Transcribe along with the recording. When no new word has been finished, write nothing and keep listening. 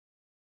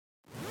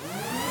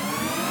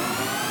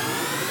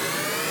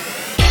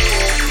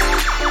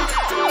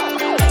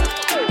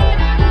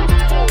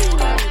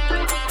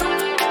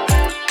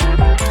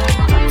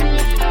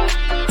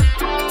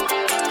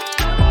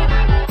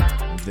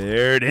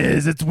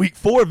is. It's week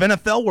 4 of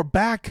NFL. We're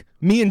back.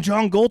 Me and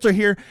John Golt are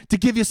here to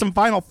give you some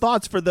final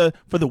thoughts for the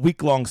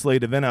week-long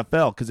slate of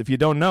NFL. Because if you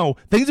don't know,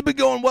 things have been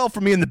going well for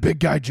me and the big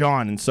guy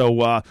John, and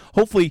so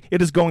hopefully it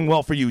is going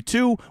well for you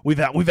too. We've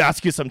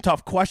asked you some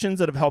tough questions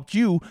that have helped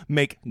you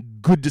make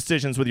good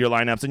decisions with your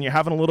lineups, and you're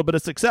having a little bit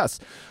of success.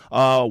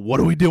 What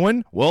are we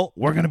doing? Well,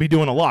 we're going to be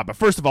doing a lot. But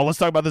first of all, let's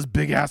talk about this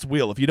big-ass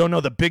wheel. If you don't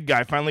know, the big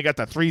guy finally got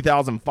to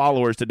 3,000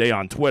 followers today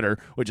on Twitter,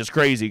 which is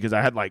crazy because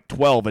I had like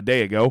 12 a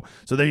day ago.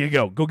 So there you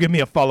go. Go give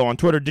me a follow on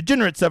Twitter,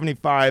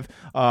 Degenerate75.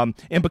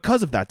 And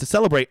because of that, to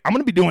celebrate, I'm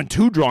going to be doing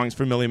 2 drawings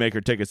for Millie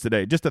Maker tickets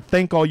today, just to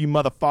thank all you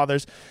mother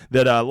fathers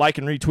that like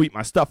and retweet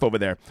my stuff over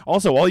there.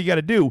 Also, all you got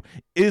to do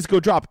is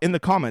go drop in the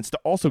comments to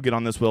also get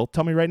on this wheel.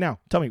 Tell me right now.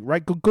 Tell me,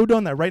 right? Go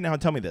down there right now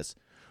and tell me this.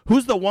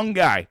 Who's the one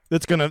guy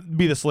that's going to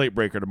be the slate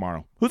breaker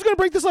tomorrow? Who's going to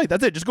break the slate?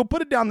 That's it. Just go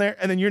put it down there,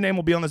 and then your name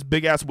will be on this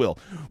big-ass wheel.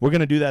 We're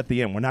going to do that at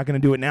the end. We're not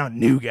going to do it now,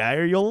 new guy,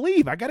 or you'll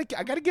leave. I gotta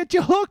get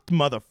you hooked,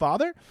 mother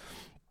father.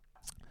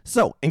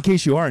 So, in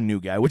case you are a new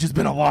guy, which has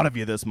been a lot of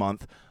you this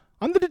month,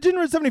 I'm the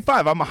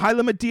Degenerate75. I'm a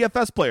high-limit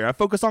DFS player. I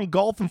focus on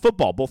golf and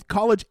football, both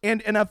college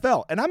and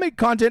NFL, and I make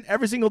content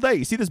every single day.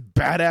 You see this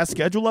badass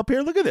schedule up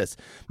here? Look at this.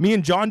 Me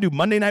and John do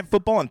Monday Night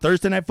Football and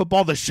Thursday Night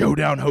Football, the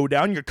Showdown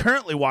Hoedown. You're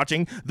currently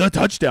watching the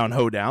Touchdown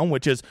Hoedown,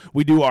 which is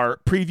we do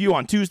our preview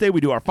on Tuesday. We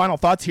do our final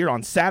thoughts here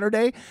on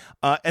Saturday.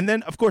 And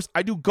then, of course,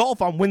 I do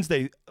golf on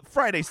Wednesday,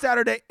 Friday,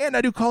 Saturday, and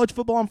I do college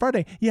football on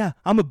Friday. Yeah,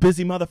 I'm a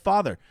busy mother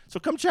father. So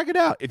come check it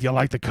out if you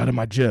like the cut of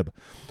my jib.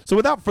 So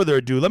without further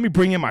ado, let me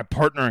bring in my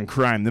partner in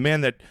crime, the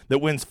man that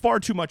wins far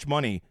too much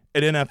money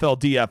at NFL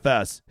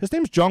DFS. His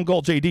name's John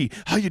Golt, JD.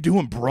 How you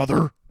doing,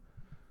 brother?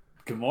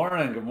 Good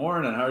morning.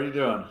 How are you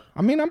doing?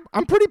 I mean,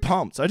 I'm pretty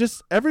pumped.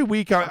 Every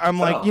week I'm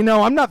like,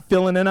 I'm not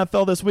feeling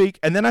NFL this week,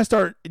 and then I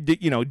start,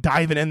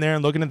 diving in there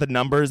and looking at the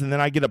numbers, and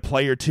then I get a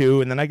play or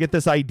two, and then I get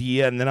this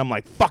idea, and then I'm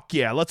like, fuck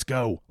yeah, let's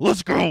go.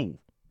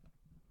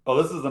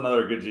 Oh, this is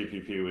another good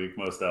GPP week,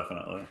 most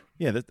definitely.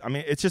 Yeah,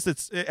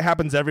 it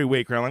happens every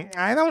week where I'm like,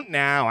 I don't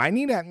know. I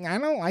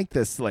don't like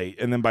this slate.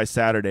 And then by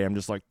Saturday, I'm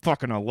just like,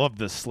 fucking, I love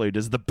this slate.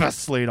 It's the best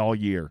slate all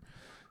year.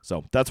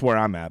 So that's where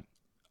I'm at.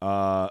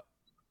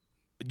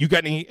 You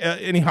got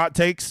any hot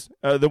takes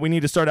that we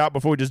need to start out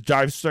before we just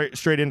dive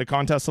straight into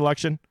contest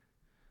selection?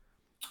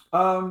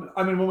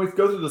 When we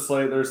go through the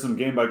slate, there's some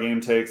game-by-game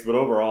takes, but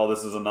overall,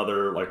 this is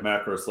another like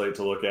macro slate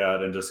to look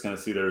at and just kind of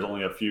see there's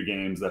only a few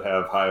games that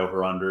have high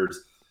over-unders.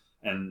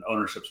 And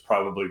ownership's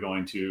probably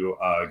going to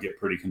get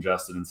pretty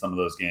congested in some of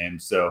those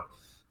games. So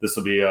this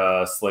will be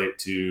a slate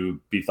to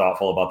be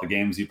thoughtful about the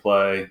games you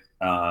play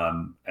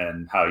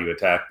and how you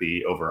attack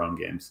the over-owned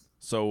games.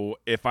 So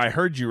if I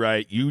heard you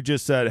right, you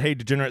just said, hey,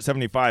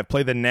 Degenerate75,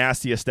 play the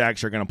nastiest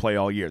stacks you're going to play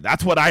all year.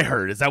 That's what I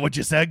heard. Is that what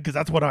you said? Because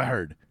that's what I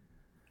heard.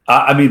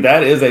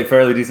 That is a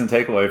fairly decent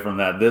takeaway from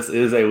that. This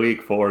is a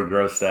week for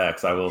gross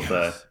stacks, I will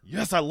say.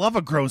 Yes, I love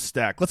a gross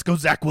stack. Let's go,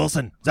 Zach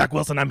Wilson. Zach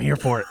Wilson, I'm here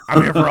for it.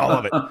 I'm here for all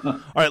of it. All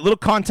right, little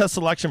contest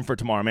selection for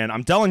tomorrow, man.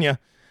 I'm telling you,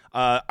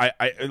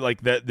 I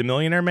like the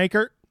Millionaire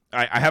Maker.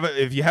 I have it.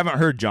 If you haven't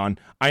heard, John,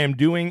 I am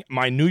doing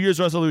my New Year's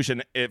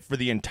resolution for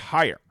the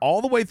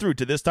all the way through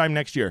to this time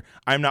next year.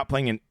 I'm not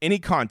playing in any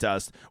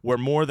contest where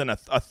more than a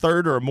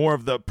third or more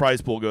of the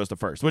prize pool goes to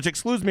first, which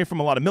excludes me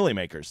from a lot of Millie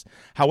Makers.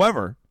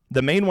 However,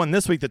 the main one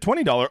this week, the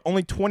 $20,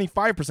 only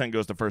 25%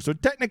 goes to first. So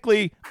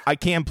technically, I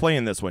can play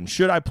in this one.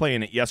 Should I play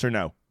in it? Yes or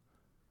no?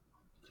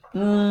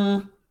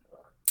 The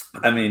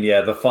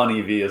fun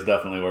EV is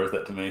definitely worth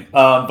it to me.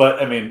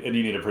 And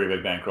you need a pretty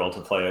big bankroll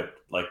to play it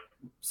like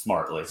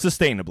smartly,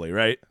 sustainably,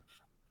 right?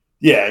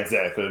 Yeah,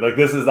 exactly. Like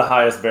this is the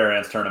highest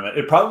variance tournament.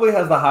 It probably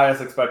has the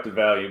highest expected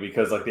value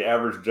because like the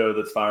average Joe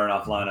that's firing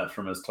off lineups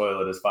from his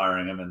toilet is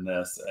firing him in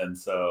this, and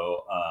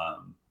so.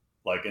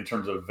 Like in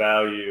terms of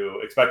value,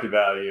 expected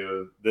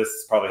value,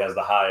 this probably has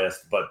the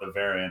highest, but the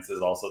variance is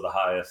also the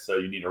highest. So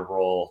you need a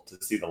roll to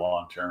see the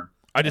long term.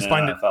 I just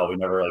find NFL, we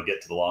never really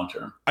get to the long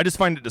term. I just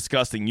find it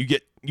disgusting. You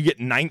get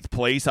ninth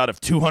place out of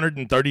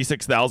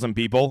 236,000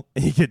 people,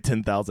 and you get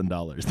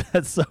 $10,000.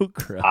 That's so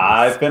gross.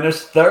 I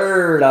finished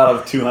third out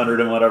of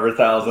 200 and whatever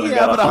thousand.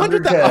 Yeah, but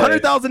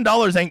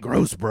 $100,000 ain't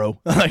gross, bro.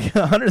 Like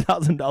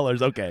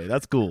 $100,000, okay,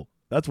 that's cool.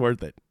 That's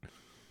worth it.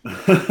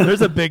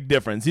 There's a big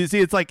difference. You see,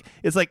 it's like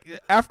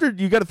after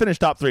you got to finish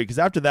top 3 because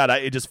after that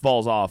it just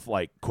falls off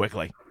like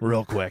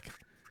real quick.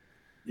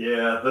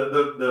 Yeah,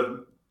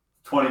 the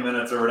 20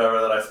 minutes or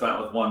whatever that I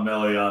spent with 1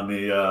 milli on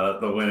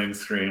the winning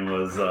screen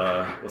was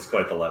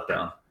quite the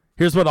letdown.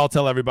 Here's what I'll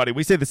tell everybody.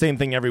 We say the same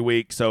thing every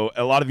week, so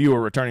a lot of you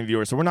are returning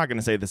viewers, so we're not going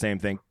to say the same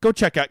thing. Go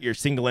check out your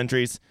single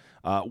entries,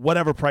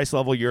 whatever price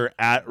level you're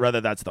at, whether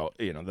that's the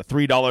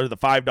 $3, the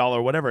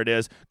 $5, whatever it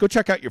is. Go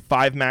check out your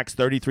 5 max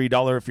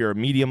 $33 if you're a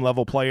medium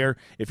level player.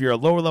 If you're a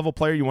lower level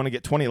player, you want to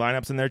get 20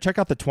 lineups in there. Check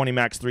out the 20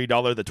 max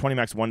 $3, the 20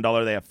 max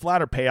 $1. They have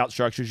flatter payout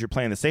structures. You're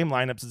playing the same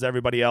lineups as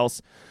everybody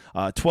else.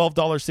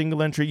 $12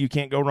 single entry, you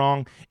can't go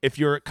wrong. If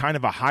you're kind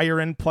of a higher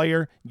end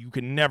player, you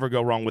can never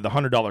go wrong with the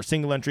 $100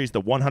 single entries,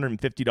 the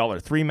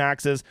 $150 three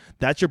maxes.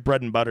 That's your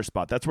bread and butter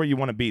spot. That's where you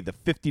want to be. The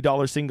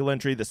 $50 single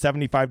entry, the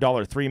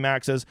 $75 three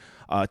maxes,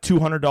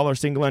 $200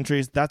 single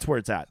entries. That's where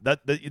it's at.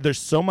 There's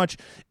so much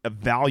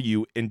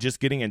value in just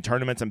getting in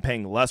tournaments and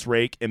paying less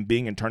rake and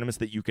being in tournaments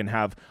that you can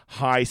have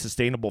high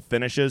sustainable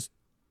finishes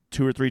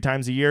 2 or 3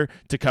 times a year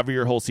to cover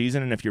your whole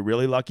season, and if you're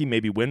really lucky,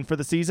 maybe win for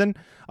the season.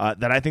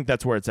 Then I think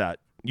that's where it's at.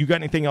 You got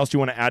anything else you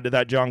want to add to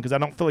that, John? Because I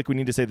don't feel like we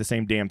need to say the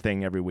same damn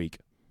thing every week.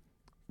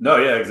 No,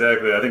 yeah,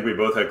 exactly. I think we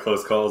both had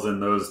close calls in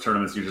those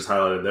tournaments you just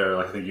highlighted there.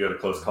 Like, I think you had a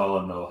close call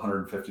in the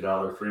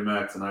 $150 free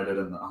max, and I did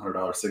in the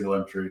 $100 single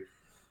entry.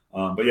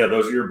 But yeah,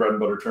 those are your bread and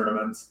butter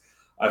tournaments.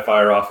 I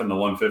fire off in the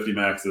 150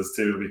 maxes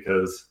too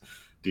because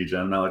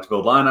DJ and I like to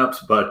build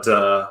lineups. But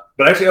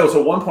actually,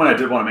 so one point I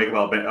did want to make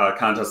about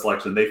contest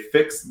selection, they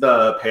fixed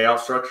the payout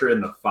structure in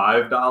the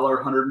 $5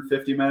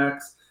 150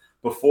 max.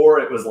 Before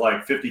it was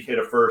like 50K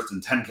to first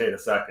and 10K to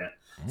second.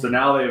 So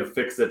now they've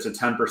fixed it to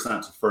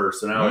 10% to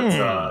first. So now it's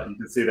you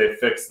can see they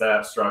fixed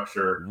that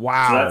structure.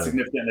 Wow. So that's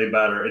significantly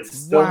better. It's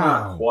still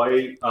not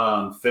quite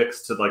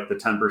fixed to like the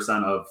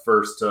 10% of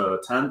first to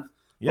 10th,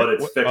 but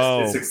it's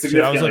fixed. It's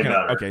significantly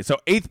better. Okay, so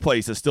 8th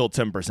place is still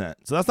 10%.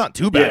 So that's not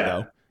too bad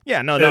though.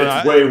 Yeah, no,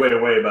 it's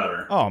way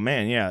better. Oh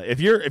man, yeah.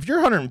 If you're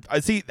 100,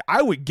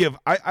 I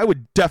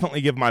would definitely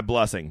give my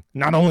blessing.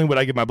 Not only would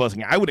I give my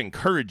blessing, I would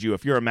encourage you,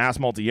 if you're a mass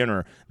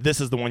multi-enter, this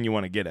is the one you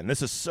want to get in.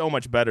 This is so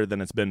much better than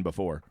it's been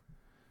before.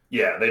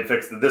 Yeah, they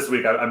fixed it this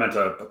week. I meant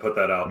to put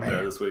that out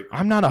there this week.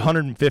 I'm not a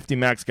 150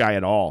 max guy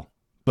at all,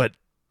 but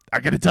I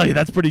got to tell you,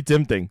 that's pretty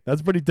tempting.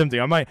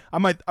 I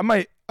might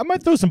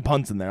throw some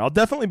punts in there. I'll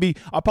probably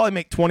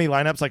make 20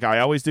 lineups like I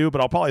always do,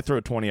 but I'll probably throw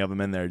 20 of them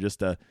in there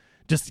just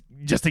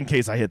in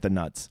case I hit the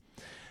nuts.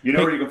 You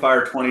know where you can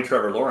fire 20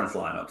 Trevor Lawrence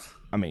lineups?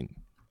 I mean,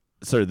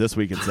 sir, this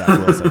week it's Zach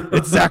Wilson.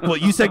 It's Zach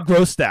Wilson. You said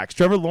gross stacks.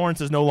 Trevor Lawrence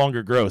is no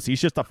longer gross.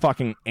 He's just a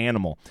fucking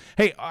animal.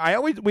 Hey,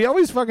 we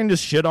always fucking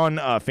just shit on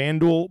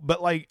FanDuel,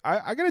 but like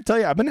I gotta tell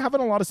you, I've been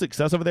having a lot of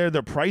success over there.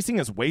 Their pricing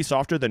is way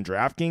softer than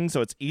DraftKings,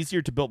 so it's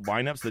easier to build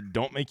lineups that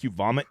don't make you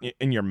vomit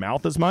in your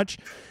mouth as much.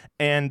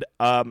 And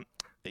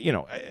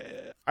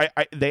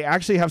they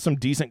actually have some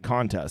decent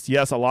contests.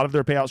 Yes, a lot of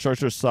their payout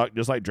structures suck,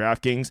 just like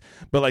DraftKings,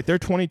 but like their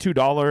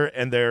 $22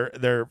 and their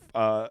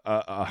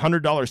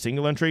 $100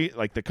 single entry,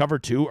 like the cover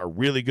 2, are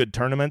really good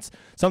tournaments.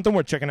 Something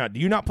worth checking out. Do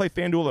you not play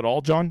FanDuel at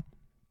all, John?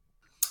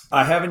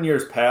 I have in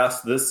years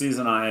past. This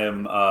season I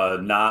am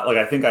not. Like,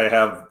 I think I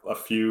have a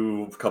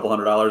couple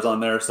 $100 on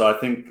there, so I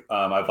think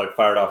I've like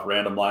fired off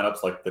random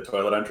lineups like the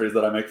toilet entries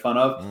that I make fun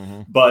of.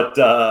 Mm-hmm. But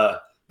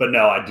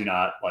no, I do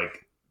not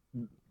like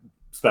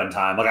spend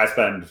time. Like, I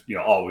spend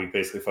all week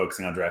basically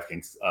focusing on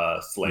DraftKings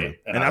slate,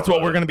 and that's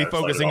what we're going to be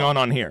focusing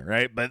on here,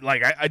 right? But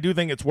like, I do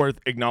think it's worth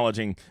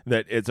acknowledging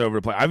that it's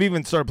overplayed. I've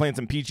even started playing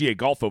some PGA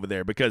golf over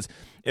there because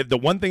if the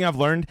one thing I've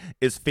learned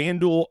is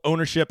FanDuel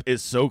ownership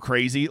is so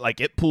crazy, like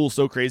it pools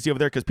so crazy over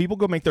there because people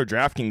go make their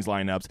DraftKings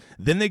lineups,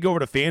 then they go over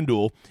to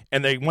FanDuel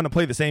and they want to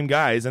play the same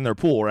guys in their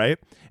pool, right?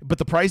 But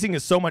the pricing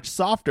is so much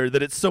softer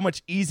that it's so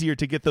much easier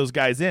to get those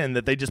guys in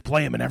that they just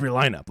play them in every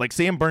lineup. Like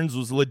Sam Burns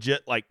was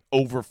legit like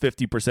over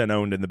 50%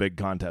 owned in the big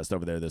contest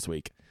over there this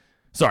week.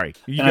 Sorry,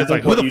 you guys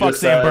like, who the fuck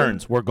Sam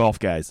Burns? We're golf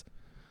guys.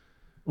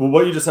 Well,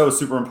 what you just said was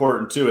super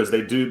important too, is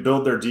they do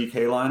build their DK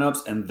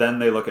lineups and then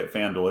they look at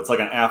FanDuel. It's like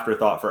an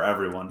afterthought for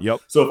everyone.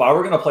 Yep. So if I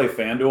were going to play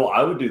FanDuel,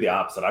 I would do the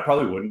opposite. I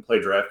probably wouldn't play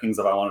DraftKings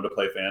if I wanted to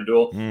play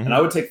FanDuel, and I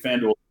would take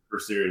FanDuel super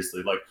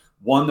seriously. Like,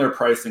 one, their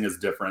pricing is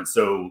different,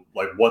 so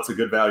like what's a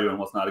good value and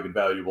what's not a good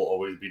value will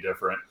always be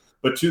different.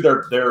 But two,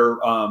 their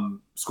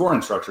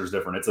scoring structure is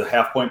different. It's a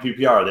half-point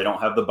PPR. They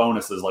don't have the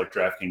bonuses like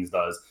DraftKings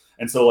does.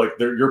 And so like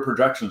your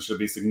projections should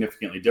be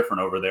significantly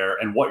different over there.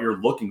 And what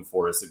you're looking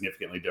for is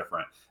significantly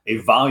different. A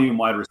volume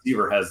wide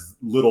receiver has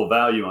little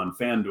value on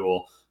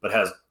FanDuel, but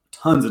has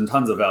tons and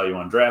tons of value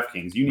on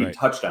DraftKings. You need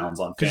touchdowns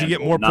on FanDuel. Because you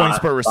get more points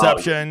per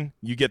reception.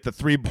 You get the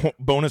 3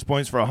 bonus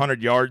points for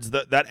 100 yards.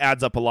 That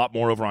adds up a lot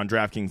more over on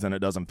DraftKings than it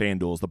does on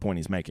FanDuel is the point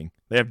he's making.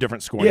 They have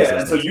different scoring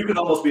systems. And so you can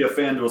almost be a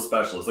FanDuel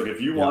specialist. Like,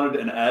 if you wanted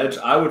an edge,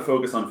 I would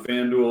focus on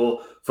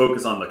FanDuel,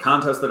 focus on the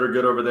contests that are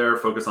good over there,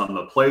 focus on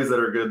the plays that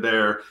are good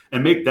there,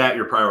 and make that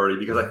your priority,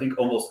 because I think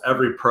almost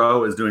every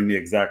pro is doing the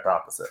exact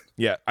opposite.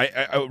 Yeah,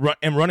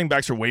 and running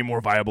backs are way more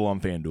viable on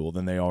FanDuel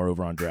than they are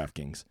over on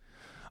DraftKings.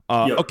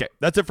 Okay,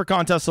 that's it for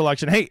contest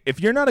selection. Hey, if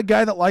you're not a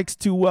guy that likes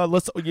to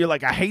you're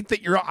like,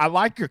 I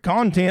like your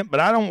content, but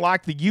I don't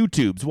like the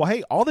YouTubes. Well,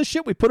 hey, all this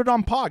shit, we put it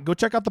on pod. Go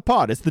check out the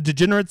pod. It's the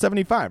Degenerate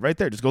 75 right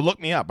there. Just go look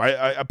me up.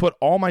 I put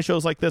all my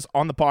shows like this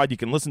on the pod. You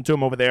can listen to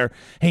them over there.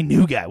 Hey,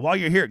 new guy, while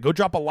you're here, go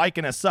drop a like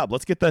and a sub.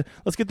 Let's get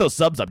those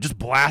subs up. Just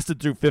blast it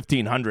through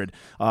 1,500.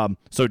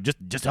 So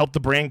just help the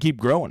brand keep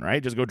growing,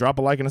 right? Just go drop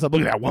a like and a sub.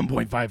 Look at that,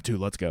 1.52.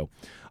 Let's go.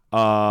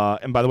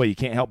 And by the way, you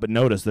can't help but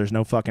notice there's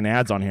no fucking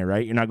ads on here,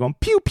 right? You're not going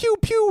pew, pew,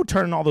 pew,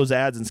 turning all those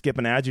ads and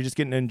skipping ads. You're just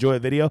getting to enjoy a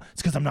video.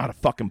 It's because I'm not a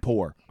fucking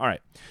poor. All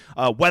right.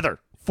 Weather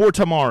for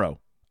tomorrow.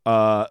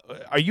 Are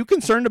you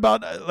concerned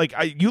about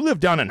you live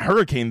down in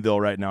Hurricaneville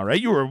right now, right?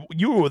 You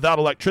were without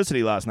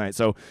electricity last night,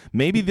 so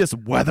maybe this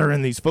weather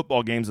in these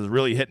football games is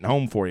really hitting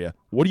home for you.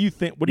 What do you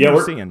think? What are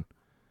you seeing?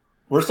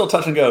 We're still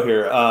touch and go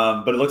here,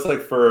 but it looks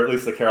like for at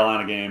least the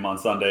Carolina game on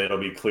Sunday, it'll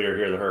be clear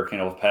here. The hurricane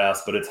will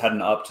pass, but it's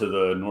heading up to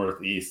the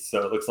northeast,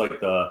 so it looks like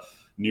the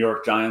New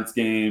York Giants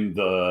game,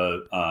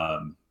 the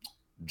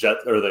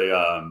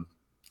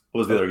what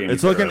was the other game?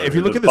 It's looking. If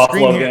you look at the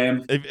screen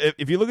here,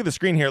 if you look at the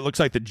screen here, it looks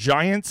like the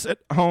Giants at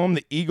home,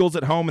 the Eagles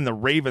at home, and the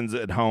Ravens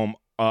at home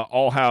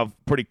all have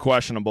pretty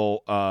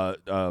questionable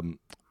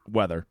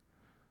weather.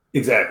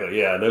 Exactly.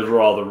 Yeah, those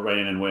were all the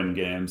rain and wind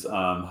games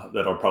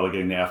that are probably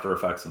getting the after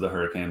effects of the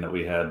hurricane that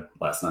we had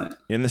last night.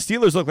 And the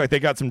Steelers look like they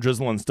got some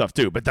drizzle and stuff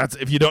too. But that's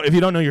if you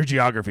don't know your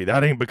geography,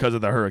 that ain't because of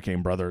the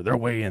hurricane, brother. They're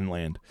way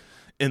inland.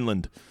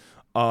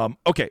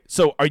 Okay,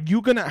 so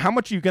how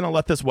much are you gonna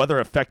let this weather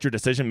affect your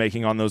decision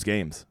making on those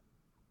games?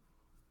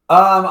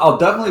 I'll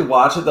definitely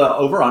watch it. The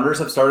over-unders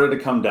have started to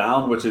come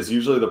down, which is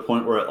usually the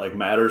point where it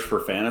matters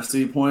for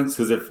fantasy points.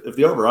 Because if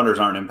the over-unders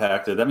aren't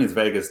impacted, that means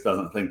Vegas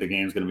doesn't think the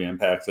game's going to be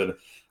impacted.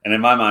 And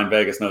in my mind,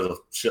 Vegas knows a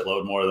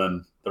shitload more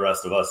than the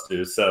rest of us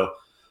do. So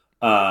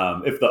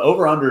if the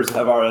over-unders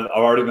have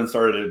already been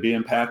started to be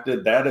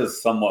impacted, that is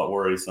somewhat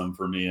worrisome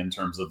for me in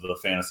terms of the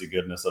fantasy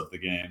goodness of the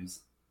games.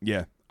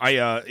 Yeah.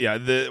 Hell,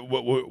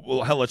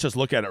 let's just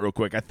look at it real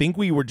quick. I think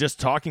we were just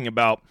talking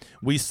about,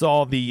 we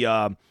saw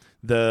what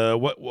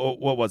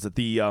was it?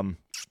 The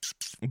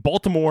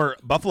Baltimore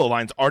Buffalo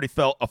lines already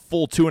fell a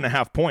full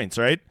 2.5 points,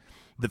 right?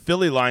 The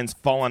Philly lines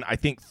fallen, I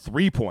think,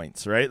 3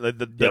 points, right?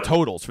 The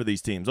totals for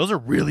these teams. Those are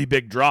really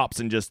big drops.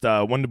 And just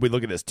when did we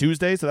look at this?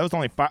 Tuesday? So that was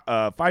only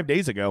 5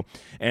 days ago,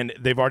 and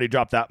they've already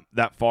dropped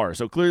that far.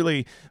 So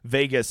clearly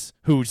Vegas,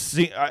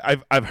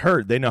 I've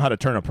heard they know how to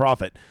turn a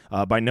profit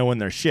by knowing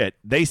their shit.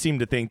 They seem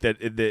to think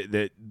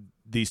that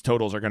these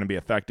totals are going to be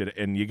affected,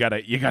 and you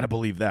gotta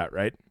believe that,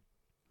 right?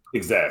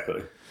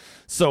 Exactly.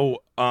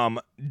 So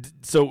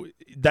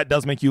that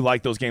does make you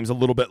like those games a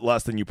little bit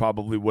less than you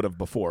probably would have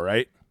before,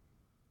 right?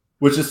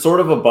 Which is sort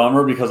of a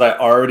bummer because I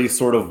already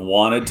sort of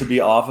wanted to be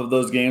off of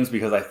those games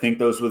because I think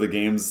those were the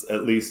games,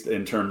 at least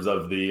in terms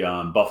of the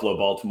Buffalo,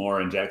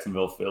 Baltimore, and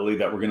Jacksonville, Philly,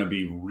 that were going to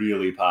be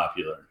really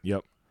popular.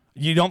 Yep.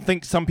 You don't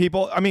think some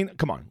people, I mean,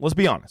 come on, let's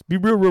be honest. Be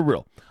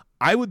real.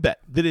 I would bet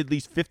that at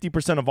least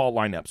 50% of all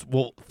lineups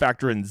will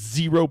factor in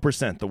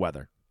 0% the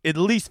weather. At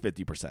least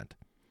 50%.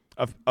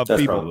 Of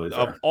people,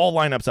 of all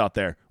lineups out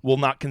there, will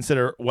not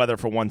consider weather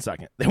for 1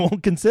 second. They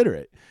won't consider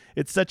it.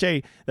 That's such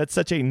a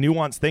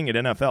nuanced thing at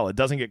NFL. It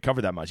doesn't get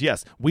covered that much.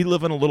 Yes, we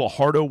live in a little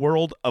hardo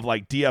world of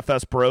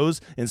DFS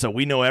pros, and so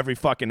we know every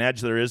fucking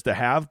edge there is to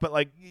have.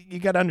 But you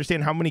got to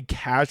understand how many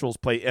casuals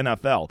play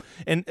NFL,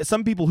 and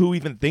some people who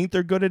even think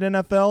they're good at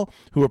NFL,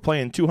 who are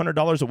playing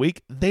 $200 a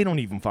week, they don't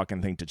even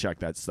fucking think to check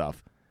that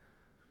stuff.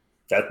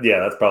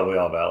 That's probably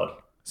all valid.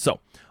 So,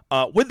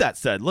 with that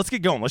said, let's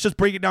get going. Let's just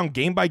break it down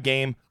game by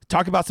game.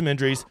 Talk about some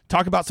injuries,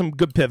 talk about some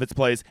good pivots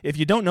plays. If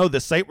you don't know,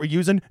 the site we're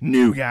using,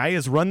 new guy,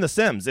 is Run the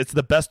Sims. It's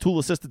the best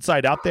tool-assisted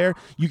site out there.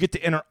 You get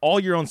to enter all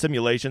your own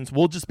simulations.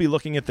 We'll just be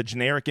looking at the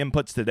generic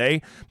inputs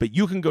today, but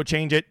you can go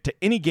change it to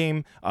any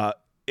game.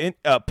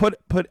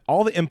 Put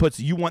all the inputs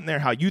you want in there,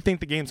 how you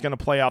think the game's going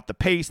to play out, the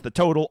pace, the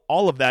total,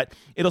 all of that.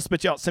 It'll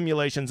spit you out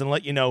simulations and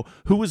let you know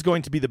who is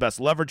going to be the best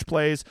leverage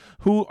plays,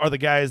 who are the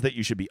guys that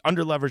you should be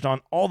under leveraged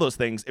on, all those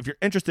things. If you're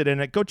interested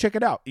in it, go check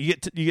it out. You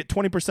get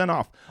 20%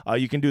 off.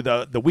 You can do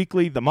the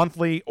weekly, the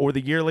monthly, or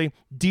the yearly.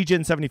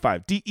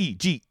 DGen75,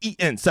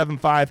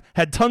 DEGEN75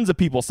 had tons of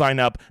people sign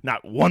up.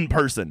 Not one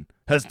person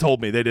has told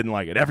me they didn't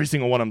like it. Every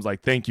single one of them's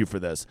like, thank you for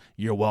this.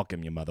 You're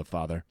welcome, you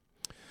motherfather.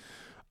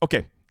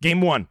 Okay,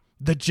 game one.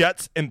 The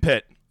Jets and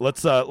Pitt.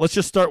 Let's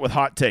just start with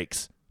hot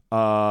takes.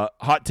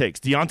 Hot takes.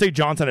 Deontay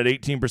Johnson at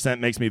 18%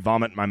 makes me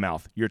vomit in my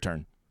mouth. Your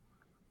turn.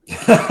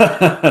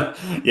 Yeah,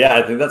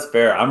 I think that's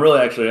fair. I'm really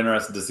actually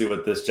interested to see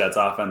what this Jets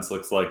offense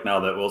looks like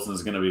now that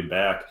Wilson's going to be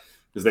back,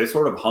 because they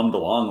sort of hummed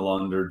along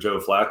under Joe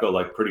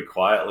Flacco pretty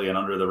quietly and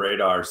under the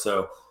radar.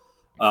 So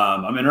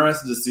I'm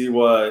interested to see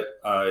what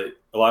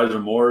Elijah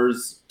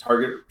Moore's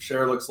target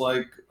share looks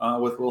like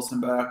with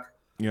Wilson back.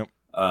 Yep.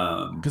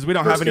 Because we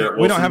don't have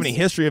any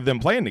history of them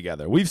playing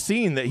together. We've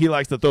seen that he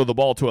likes to throw the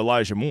ball to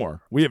Elijah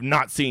Moore. We have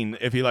not seen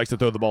if he likes to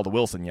throw the ball to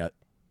Wilson yet.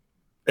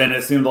 And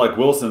it seemed like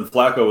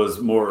Flacco was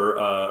more,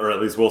 or at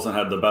least Wilson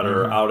had the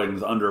better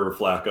outings under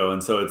Flacco,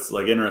 and so it's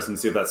interesting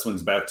to see if that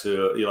swings back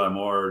to Eli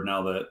Moore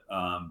now that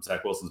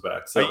Zach Wilson's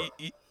back. So,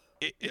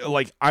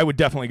 I would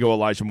definitely go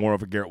Elijah Moore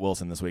over Garrett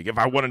Wilson this week if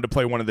I wanted to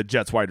play one of the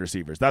Jets wide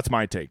receivers. That's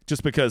my take,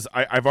 just because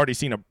I've already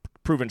seen a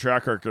proven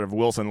track record of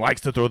Wilson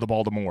likes to throw the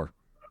ball to Moore.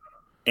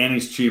 And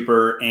he's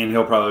cheaper, and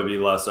he'll probably be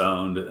less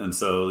owned, and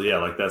so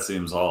that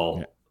seems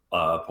all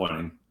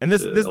pointing. And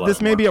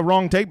this may be a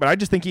wrong take, but I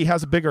just think he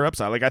has a bigger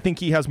upside. I think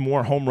he has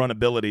more home run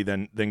ability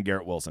than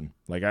Garrett Wilson.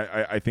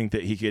 I think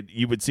that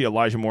you would see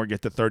Elijah Moore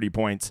get to 30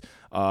 points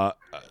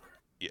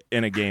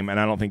in a game, and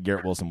I don't think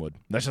Garrett Wilson would.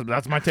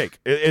 That's my take.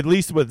 At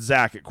least with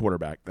Zach at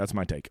quarterback, that's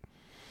my take.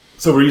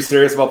 So, were you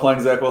serious about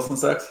playing Zach Wilson,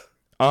 Sex?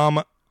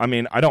 I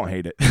mean, I don't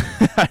hate it.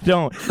 I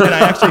don't. And I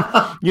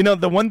actually,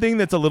 the one thing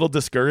that's a little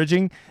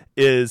discouraging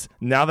is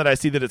now that I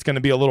see that it's going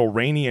to be a little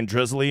rainy and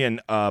drizzly in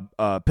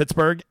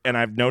Pittsburgh, and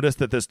I've noticed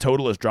that this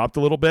total has dropped a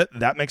little bit,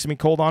 that makes me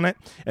cold on it.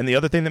 And the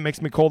other thing that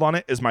makes me cold on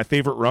it is my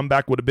favorite run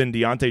back would have been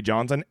Deontay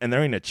Johnson, and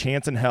there ain't a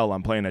chance in hell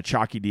I'm playing a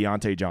chalky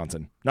Deontay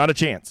Johnson. Not a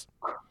chance.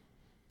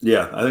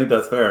 Yeah, I think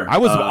that's fair. I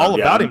was all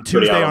about him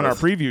Tuesday on our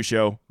preview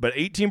show, but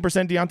 18%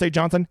 Deontay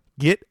Johnson,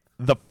 get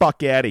the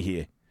fuck out of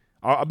here.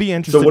 I'll be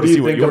interested to see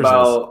what yours is.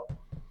 So what do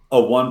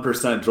you think about a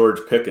 1% George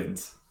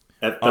Pickens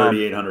at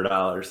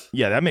 $3,800?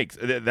 Yeah,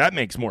 that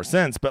makes more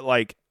sense. But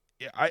like,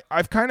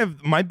 I've kind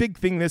of, my big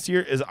thing this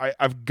year is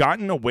I've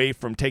gotten away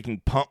from taking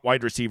punt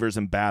wide receivers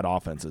and bad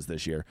offenses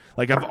this year.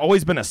 Like I've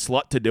always been a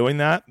slut to doing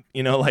that,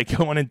 like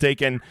going and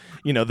taking,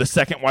 the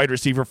second wide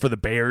receiver for the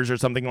Bears or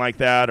something like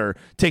that, or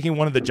taking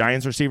one of the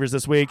Giants receivers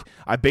this week.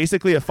 I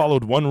basically have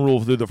followed one rule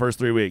through the first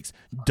 3 weeks.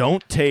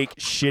 Don't take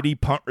shitty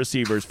punt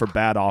receivers for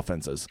bad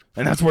offenses.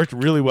 And that's worked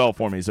really well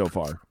for me so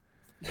far.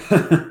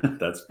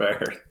 That's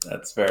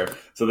fair.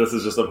 So this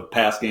is just a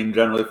pass game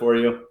generally for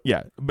you?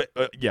 Yeah, but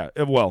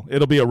well,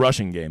 it'll be a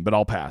rushing game, but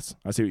I'll pass.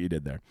 I see what you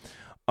did there.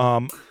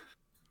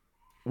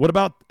 What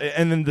about,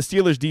 and then the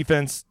Steelers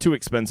defense, too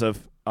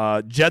expensive.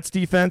 Jets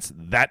defense,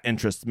 that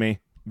interests me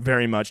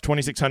very much.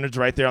 2,600 is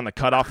right there on the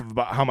cutoff of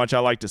about how much I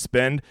like to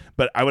spend,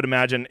 but I would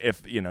imagine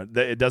if,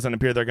 it doesn't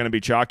appear they're going to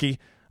be chalky,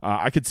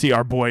 I could see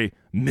our boy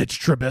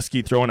Mitch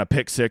Trubisky throwing a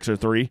pick 6 or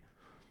 3.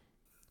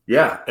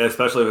 Yeah,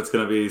 especially if it's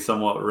going to be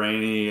somewhat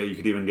rainy. You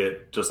could even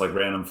get just like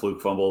random fluke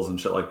fumbles and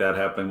shit like that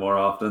happening more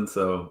often.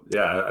 So,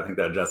 yeah, I think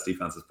that Jets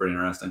defense is pretty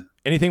interesting.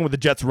 Anything with the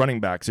Jets running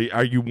backs?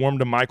 Are you warm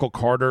to Michael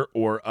Carter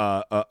or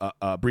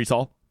Breece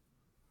Hall?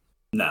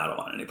 No, I don't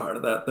want any part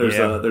of that.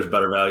 There's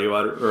better value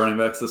at running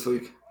backs this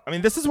week. I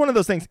mean, this is one of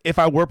those things. If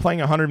I were playing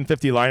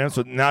 150 lineups,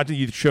 so now that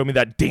you show me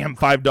that damn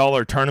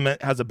 $5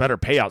 tournament has a better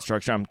payout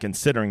structure, I'm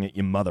considering it,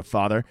 you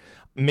motherfather.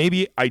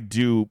 Maybe I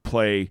do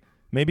play...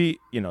 Maybe,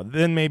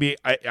 then maybe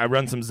I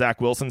run some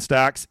Zach Wilson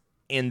stacks,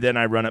 and then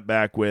I run it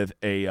back with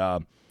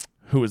a,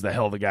 who was the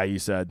hell the guy you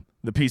said?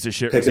 The piece of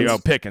shit.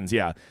 Pickens,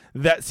 yeah.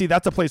 That's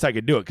a place I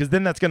could do it, because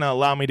then that's going to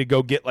allow me to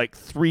go get like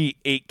 3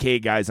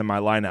 8K guys in my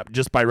lineup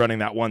just by running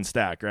that one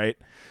stack, right?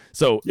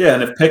 So yeah,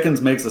 and if Pickens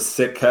makes a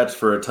sick catch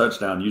for a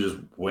touchdown, you just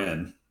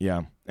win.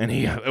 Yeah, and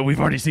we've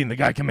already seen the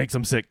guy can make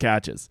some sick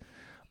catches.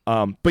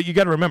 But you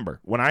got to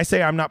remember, when I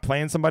say I'm not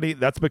playing somebody,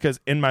 that's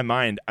because in my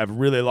mind, I've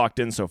really locked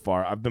in so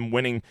far. I've been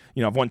winning,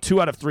 I've won 2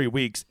 out of 3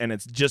 weeks, and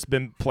it's just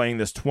been playing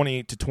this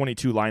 20 to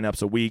 22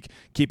 lineups a week,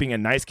 keeping a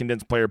nice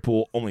condensed player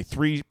pool, only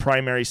 3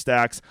 primary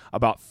stacks,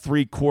 about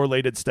 3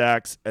 correlated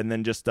stacks, and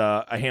then just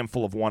a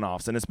handful of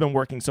one-offs. And it's been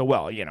working so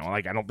well.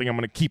 I don't think I'm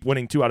going to keep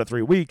winning 2 out of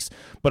 3 weeks,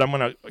 but I'm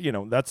going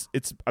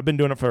to, I've been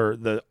doing it for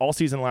the all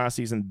season last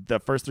season,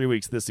 the first 3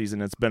 weeks this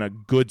season. It's been a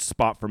good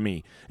spot for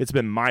me. It's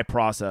been my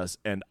process,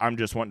 and I'm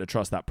just wanting to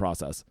trust that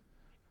process.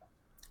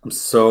 I'm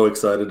so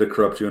excited to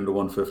corrupt you into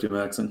 150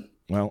 maxing.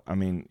 Well, I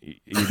mean,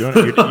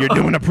 you're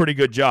doing a pretty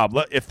good job.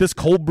 If this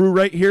cold brew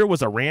right here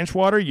was a ranch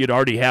water, you'd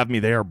already have me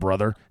there,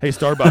 brother. Hey,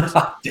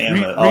 Starbucks. Damn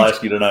it. I'll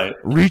ask you tonight.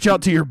 Reach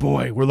out to your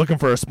boy. We're looking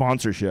for a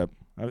sponsorship.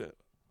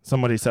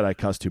 Somebody said I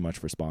cuss too much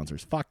for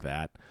sponsors. Fuck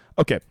that.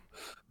 Okay.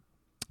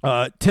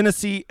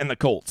 Tennessee and the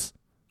Colts.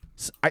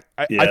 I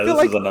feel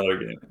like is another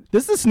game.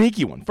 This is a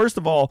sneaky one. First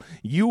of all,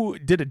 you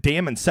did a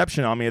damn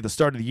inception on me at the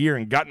start of the year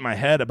and got in my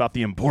head about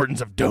the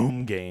importance of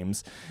dome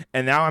games.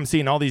 And now I'm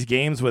seeing all these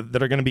games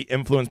that are going to be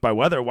influenced by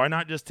weather. Why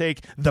not just take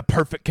the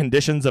perfect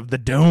conditions of the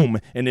dome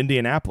in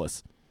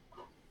Indianapolis?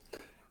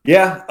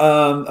 Yeah,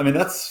 I mean,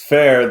 that's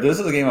fair. This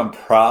is a game I'm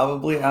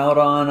probably out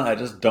on. I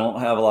just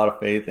don't have a lot of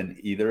faith in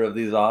either of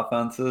these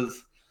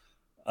offenses.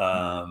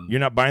 You're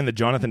not buying the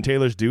Jonathan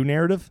Taylor's due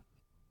narrative?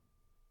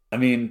 I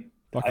mean...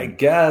 I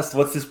guess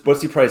what's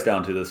he priced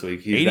down to this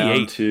week? He's 88.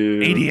 Down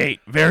to 88.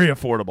 Very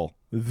affordable.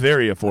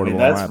 Very affordable. I mean,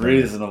 that's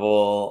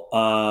reasonable.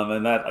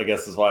 And that I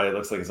guess is why it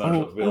looks like it's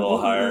supposed to be a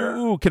little higher.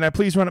 Ooh, can I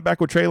please run it back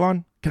with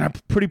Treylon? Can I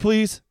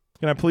please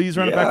run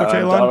it back with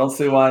Treylon? I don't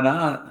see why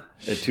not.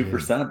 At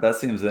 2%, that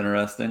seems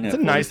interesting.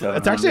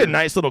 It's actually a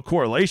nice little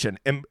correlation,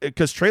 and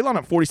because Treylon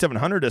at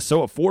 4,700 is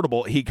so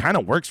affordable, he kind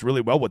of works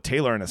really well with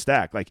Taylor in a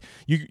stack. Like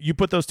you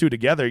put those two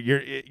together,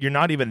 you're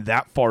not even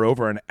that far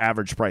over an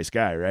average price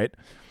guy, right?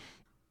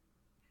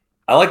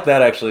 I like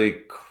that actually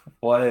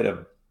quite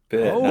a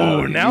bit.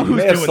 Oh, now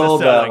who's doing the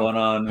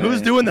selling?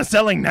 Who's doing the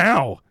selling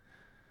now?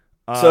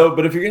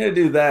 But if you're going to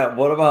do that,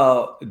 what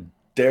about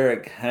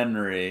Derrick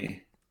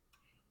Henry?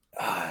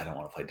 I don't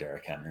want to play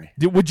Derrick Henry.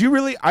 Would you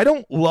really? I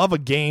don't love a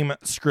game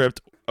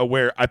script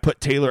where I put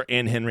Taylor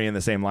and Henry in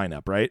the same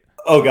lineup, right?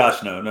 Oh,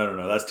 gosh, no.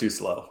 That's too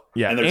slow.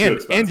 Yeah, and they're too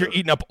expensive. And you're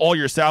eating up all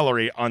your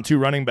salary on 2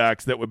 running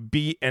backs that would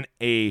be in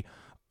a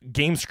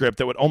game script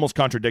that would almost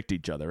contradict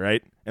each other,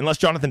 right? Unless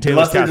Jonathan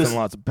Taylor's casting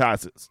lots of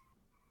passes.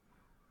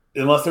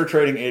 Unless they're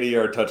trading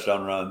 80-yard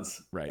touchdown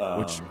runs. Right,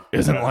 which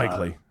isn't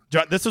likely.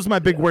 This was my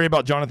big worry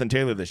about Jonathan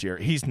Taylor this year.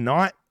 He's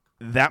not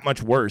that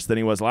much worse than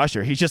he was last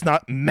year. He's just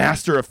not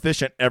master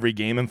efficient every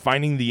game and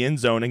finding the end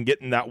zone and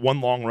getting that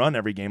one long run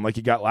every game like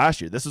he got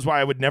last year. This is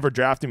why I would never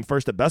draft him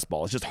first at best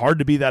ball. It's just hard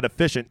to be that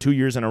efficient 2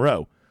 years in a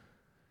row.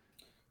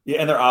 Yeah,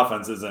 and their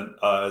offense isn't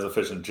as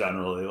efficient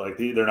generally. Like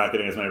they're not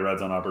getting as many red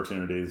zone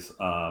opportunities.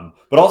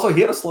 But also, he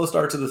had a slow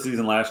start to the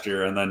season last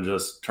year and then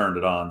just turned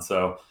it on.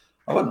 So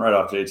I wouldn't write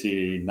off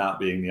JT not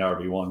being the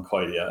RB1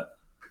 quite yet.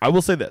 I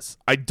will say this: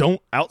 I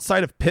don't,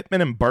 outside of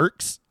Pittman and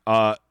Burks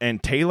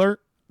and Taylor,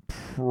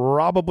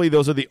 probably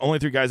those are the only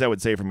 3 guys I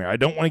would say from here. I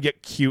don't want to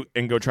get cute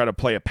and go try to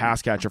play a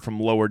pass catcher from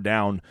lower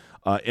down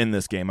in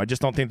this game. I just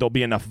don't think there'll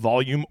be enough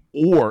volume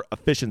or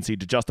efficiency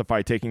to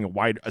justify taking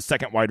a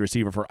second wide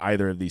receiver for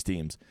either of these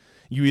teams.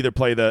 You either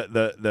play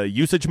the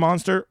usage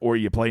monster or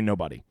you play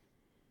nobody.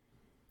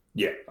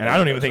 Yeah. And I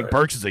don't even think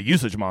Burks is a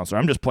usage monster.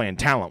 I'm just playing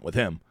talent with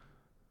him.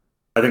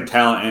 I think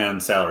talent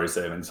and salary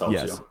savings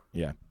helps you.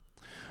 Yeah.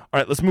 All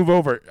right, let's move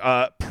over.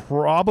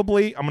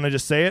 Probably, I'm going to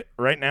just say it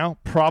right now,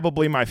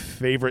 probably my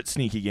favorite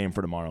sneaky game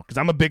for tomorrow, because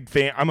I'm a big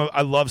fan.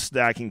 I love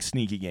stacking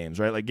sneaky games,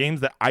 right? Like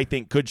games that I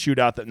think could shoot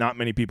out that not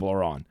many people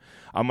are on.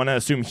 I'm going to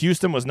assume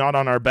Houston was not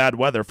on our bad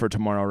weather for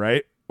tomorrow,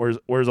 right?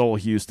 Where's old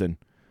Houston?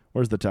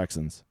 Where's the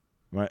Texans?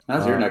 Right.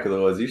 That's your neck of the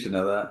woods. You should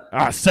know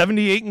that.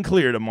 78 and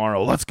clear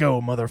tomorrow. Let's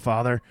go, mother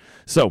father.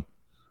 So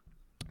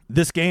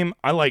this game,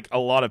 I like a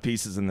lot of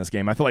pieces in this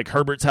game. I feel like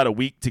Herbert's had a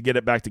week to get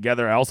it back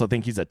together. I also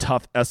think he's a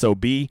tough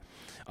SOB.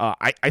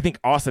 I think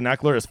Austin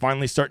Eckler is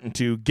finally starting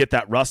to get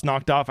that rust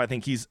knocked off. I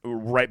think he's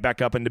right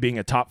back up into being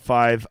a top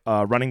 5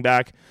 running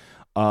back.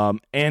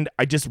 And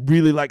I just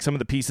really like some of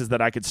the pieces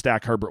that I could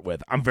stack Herbert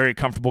with. I'm very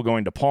comfortable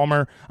going to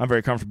Palmer. I'm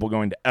very comfortable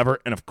going to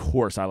Everett. And, of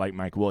course, I like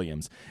Mike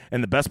Williams.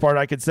 And the best part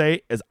I could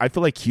say is I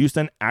feel like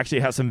Houston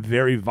actually has some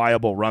very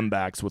viable run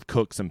backs with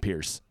Cooks and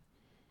Pierce.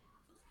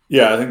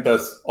 Yeah, I think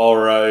that's all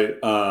right.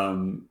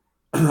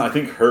 I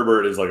think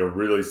Herbert is like a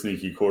really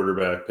sneaky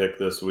quarterback pick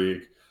this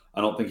week. I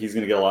don't think he's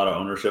going to get a lot of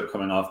ownership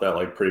coming off that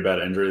like pretty bad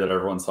injury that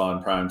everyone saw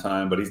in prime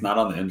time, but he's not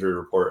on the injury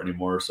report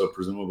anymore. So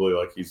presumably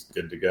like he's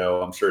good to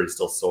go. I'm sure he's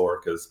still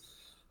sore because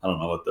I don't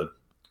know what the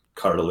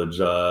cartilage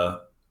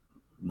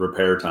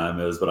repair time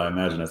is, but I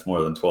imagine it's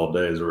more than 12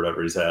 days or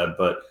whatever he's had.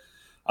 But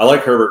I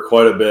like Herbert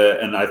quite a bit.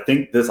 And I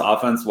think this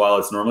offense, while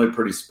it's normally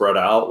pretty spread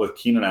out with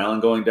Keenan Allen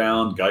going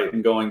down,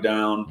 Guyton going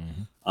down,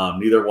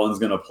 neither one's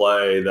going to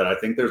play, that I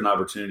think there's an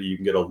opportunity you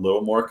can get a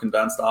little more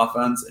condensed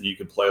offense and you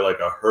could play like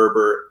a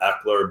Herbert,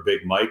 Eckler,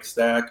 Big Mike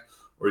stack,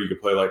 or you could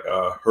play like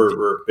a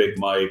Herbert, Big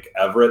Mike,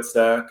 Everett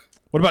stack.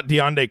 What about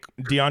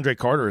DeAndre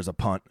Carter as a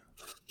punt?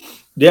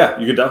 Yeah,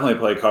 you could definitely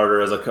play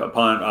Carter as a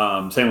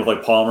punt. Same with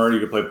like Palmer. You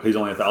could play. He's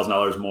only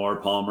 $1,000 more,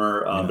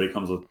 Palmer, but he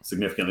comes with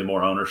significantly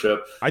more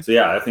ownership. I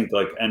think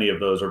like any of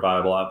those are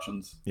viable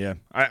options. Yeah,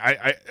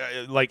 I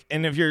like.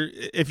 And if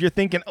you're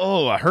thinking,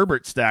 oh, a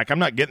Herbert stack, I'm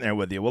not getting there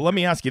with you. Well, let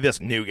me ask you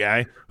this, new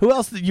guy. Who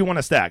else did you want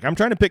to stack? I'm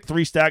trying to pick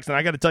 3 stacks, and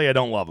I got to tell you, I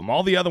don't love them.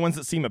 All the other ones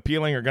that seem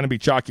appealing are going to be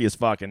chalky as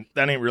fuck, and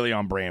that ain't really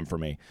on brand for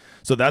me.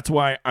 So that's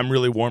why I'm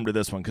really warm to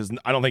this one, because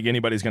I don't think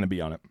anybody's going to be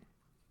on it.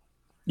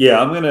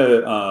 Yeah, I'm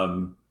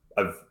gonna.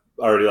 I've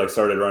already like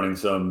started running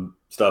some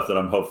stuff that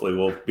I'm hopefully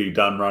will be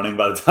done running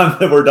by the time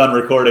that we're done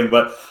recording,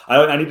 but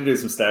I need to do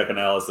some stack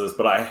analysis.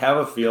 But I have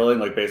a feeling,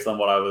 like based on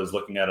what I was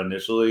looking at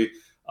initially,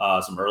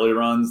 some early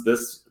runs,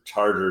 this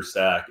Charger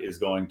stack is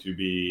going to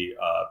be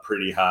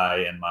pretty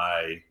high in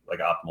my like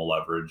optimal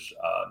leverage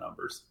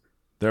numbers.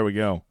 There we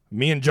go.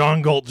 Me and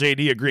John Galt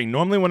JD agreeing.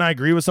 Normally when I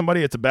agree with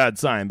somebody, it's a bad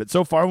sign, but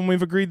so far when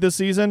we've agreed this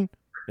season,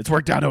 it's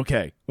worked out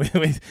okay.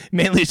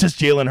 Mainly it's just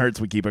Jalen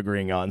Hurts we keep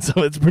agreeing on,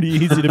 so it's pretty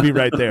easy to be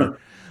right there.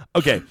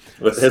 Okay.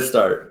 With his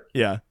start.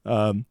 Yeah.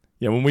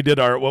 When we did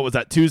our, what was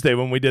that, Tuesday,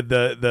 when we did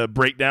the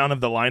breakdown of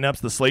the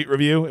lineups, the slate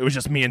review, it was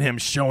just me and him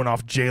showing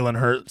off Jalen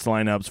Hurts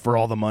lineups for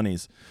all the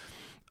monies.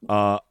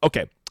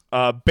 Okay.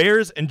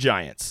 Bears and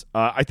Giants.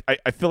 I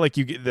feel like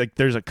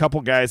there's a couple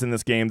guys in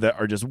this game that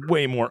are just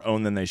way more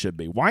owned than they should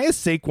be. Why is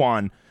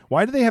Saquon...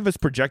 Why do they have his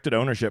projected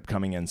ownership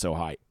coming in so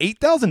high?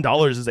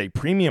 $8,000 is a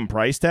premium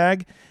price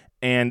tag,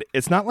 and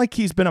it's not like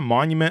he's been a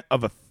monument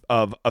of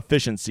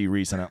efficiency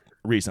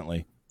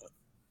recently.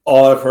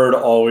 All I've heard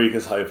all week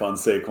is hype on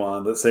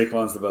Saquon, that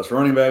Saquon's the best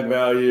running back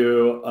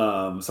value.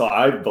 So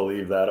I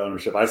believe that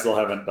ownership. I still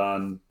haven't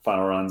done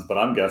final runs, but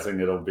I'm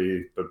guessing it'll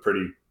be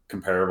pretty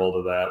comparable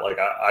to that. Like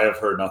I have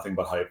heard nothing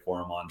but hype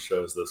for him on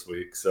shows this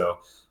week. So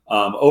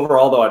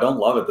overall, though, I don't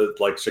love it. That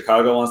like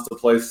Chicago wants to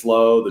play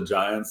slow. The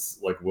Giants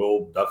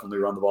will definitely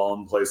run the ball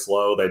and play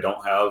slow. They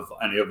don't have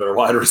any of their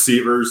wide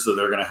receivers, so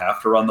they're going to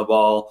have to run the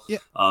ball. Yeah.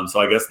 So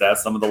I guess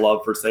that's some of the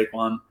love for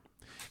Saquon.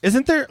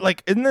 Isn't there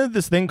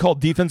this thing called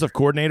defensive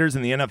coordinators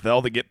in the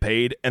NFL that get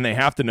paid, and they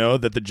have to know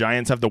that the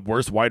Giants have the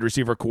worst wide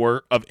receiver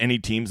core of any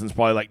team since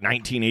probably like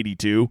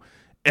 1982?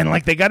 And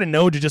like they got to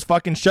know to just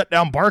fucking shut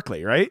down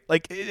Barkley, right?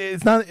 Like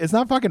it's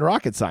not fucking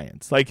rocket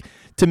science. Like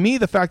to me,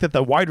 the fact that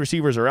the wide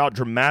receivers are out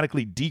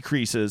dramatically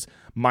decreases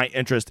my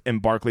interest in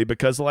Barkley,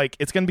 because like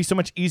it's going to be so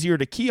much easier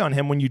to key on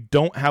him when you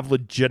don't have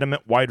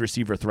legitimate wide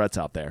receiver threats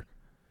out there.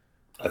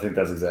 I think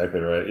that's exactly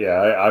right. Yeah,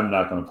 I'm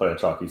not going to play a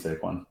chalky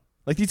Saquon.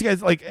 Like these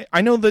guys, like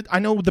I know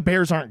the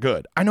Bears aren't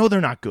good. I know they're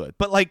not good,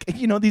 but like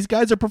these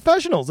guys are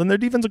professionals and they're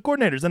defensive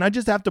coordinators, and I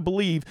just have to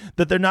believe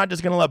that they're not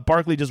just going to let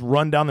Barkley just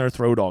run down their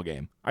throat all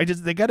game.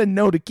 They got to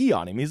know to key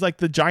on him. He's like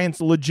the Giants'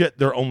 legit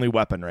their only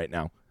weapon right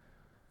now.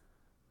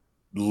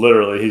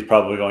 Literally, he's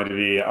probably going to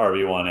be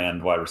RB1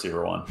 and wide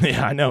receiver 1.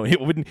 Yeah, I know.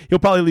 He'll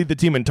probably lead the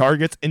team in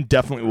targets and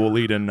definitely will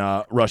lead in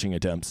rushing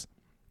attempts.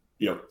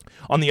 Yep.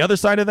 On the other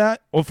side of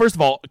that, well, first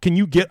of all, can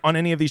you get on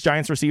any of these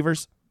Giants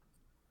receivers?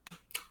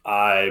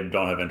 I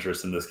don't have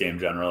interest in this game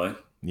generally.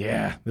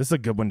 Yeah, this is a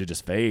good one to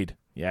just fade.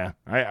 Yeah,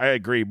 I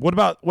agree. What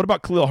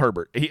about Khalil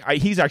Herbert?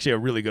 He's actually a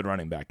really good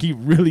running back. He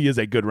really is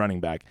a good running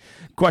back.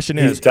 Question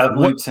is,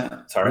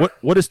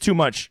 what is too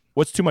much?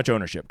 What's too much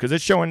ownership? Because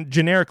it's showing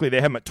generically they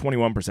have him at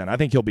 21%. I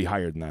think he'll be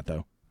higher than that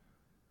though.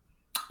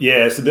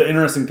 Yeah, so the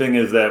interesting thing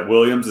is that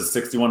Williams is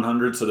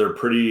 6,100, so they're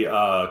pretty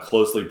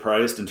closely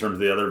priced in terms of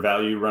the other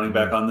value running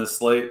back on this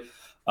slate.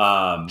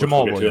 Jamal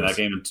we'll Williams. That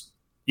game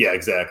yeah,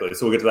 exactly.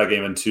 So we'll get to that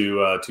game in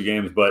two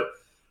games. But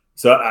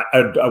so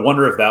I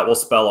wonder if that will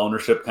spell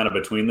ownership kind of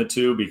between the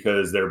two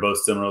because they're both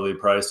similarly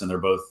priced and they're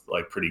both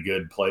like pretty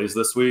good plays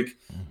this week.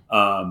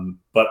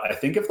 But I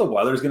think if the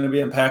weather's going to be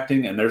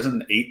impacting and there's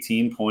an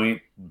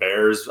 18-point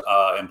Bears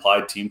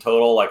implied team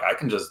total, like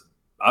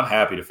I'm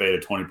happy to fade a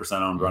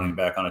 20% owned running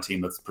back on a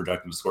team that's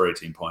projected to score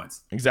 18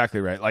 points.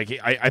 Exactly right. Like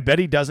I bet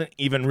he doesn't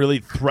even really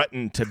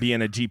threaten to be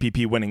in a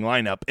GPP winning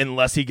lineup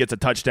unless he gets a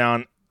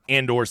touchdown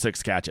and or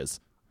 6 catches.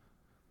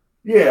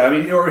 Yeah, I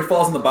mean, or he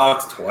falls in the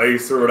box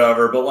twice or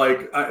whatever. But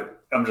like,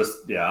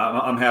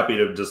 I'm happy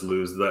to just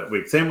lose that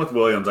week. Same with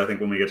Williams. I think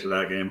when we get to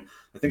that game,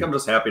 I think I'm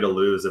just happy to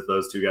lose if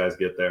those two guys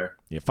get there.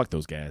 Yeah, fuck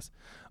those guys.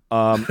 Wait,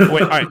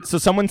 all right. So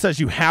someone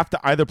says you have to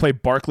either play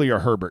Barkley or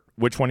Herbert.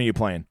 Which one are you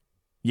playing?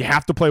 You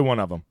have to play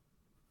one of them.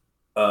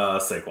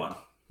 Saquon.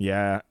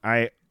 Yeah,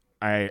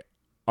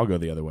 I'll go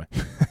the other way.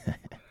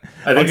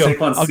 I think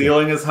Saquon's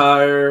ceiling is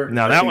higher.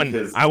 No, that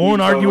one I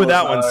won't argue with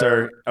that one,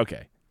 sir.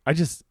 Okay,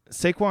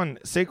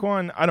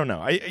 Saquon. I don't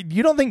know.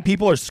 You don't think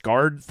people are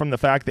scarred from the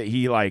fact that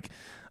he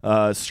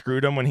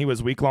screwed him when he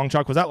was week long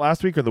chalk? Was that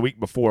last week or the week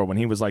before when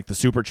he was like the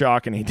super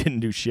chalk and he didn't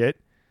do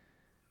shit?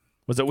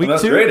 Was it week 2?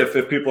 That's great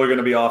if people are going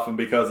to be off him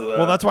because of that.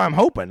 Well, that's why I'm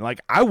hoping. Like,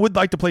 I would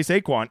like to play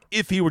Saquon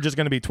if he were just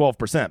going to be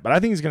 12%, but I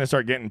think he's going to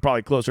start getting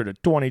probably closer to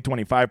 20,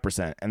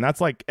 25%. And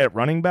that's like at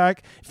running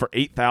back for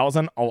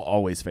 8,000. I'll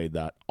always fade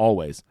that.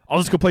 Always. I'll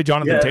just go play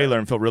Jonathan Taylor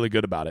and feel really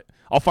good about it.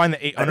 I'll find the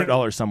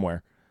 $800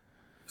 somewhere.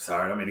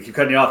 Sorry, I don't mean to keep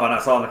cutting you off. I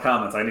saw in the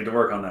comments. I need to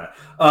work on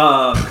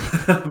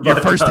that. Your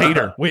first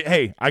hater. Wait,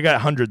 hey, I got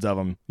hundreds of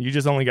them. You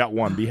just only got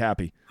one. Be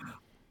happy.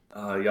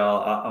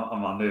 Y'all,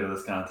 I'm on new to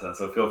this content,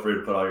 so feel free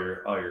to put all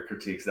your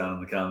critiques down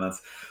in the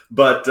comments.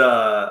 But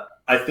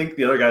I think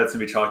the other guy that's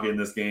going to be chalky in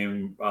this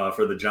game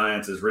for the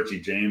Giants is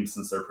Richie James,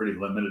 since they're pretty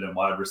limited in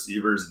wide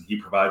receivers, and he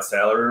provides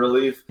salary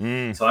relief.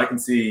 So I can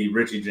see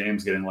Richie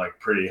James getting like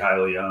pretty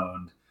highly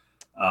owned.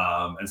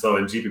 And so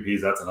in GPPs,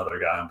 that's another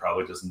guy I'm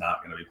probably just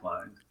not going to be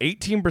playing.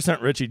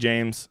 18% Richie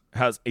James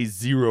has a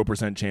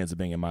 0% chance of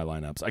being in my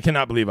lineups. I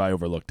cannot believe I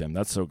overlooked him.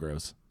 That's so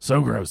gross.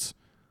 So gross.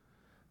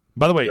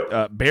 By the way,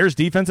 Bears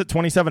defense at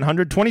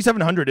 2,700.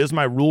 2,700 is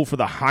my rule for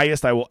the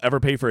highest I will ever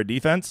pay for a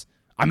defense.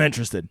 I'm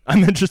interested.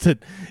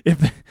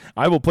 If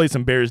I will play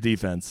some Bears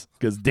defense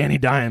because Danny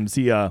Dimes,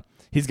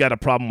 he's got a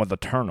problem with the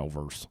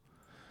turnovers.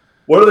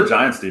 What are the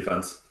Giants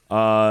defense?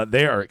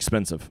 They are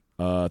expensive.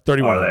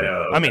 3,100.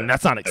 Okay. I mean,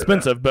 that's not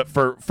expensive, but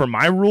for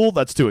my rule,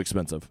 that's too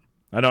expensive.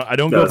 I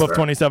don't go above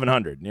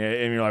 2,700. Yeah,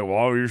 and you're like,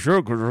 well, are you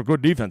sure? Because we're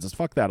good defenses.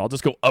 Fuck that. I'll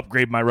just go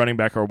upgrade my running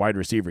back or wide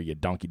receiver, you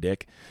donkey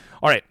dick.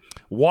 All right,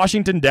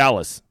 Washington,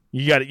 Dallas.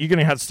 You're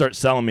gonna have to start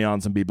selling me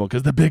on some people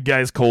because the big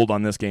guy's cold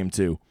on this game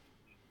too.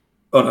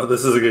 Oh no,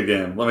 this is a good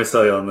game. Let me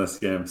sell you on this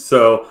game.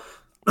 So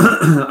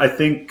I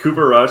think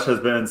Cooper Rush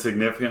has been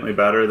significantly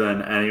better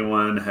than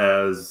anyone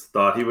has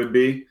thought he would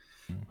be.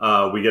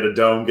 We get a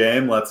dome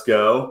game. Let's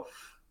go.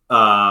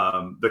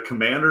 The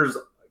Commanders,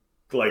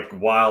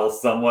 while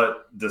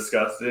somewhat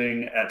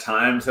disgusting at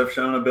times, have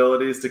shown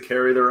abilities to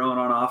carry their own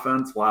on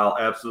offense while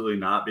absolutely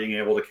not being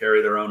able to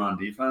carry their own on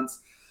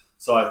defense.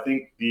 So I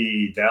think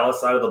the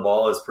Dallas side of the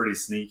ball is pretty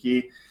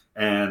sneaky.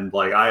 And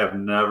I have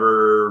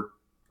never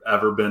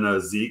ever been a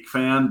Zeke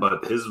fan,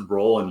 but his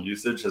role and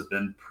usage has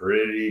been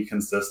pretty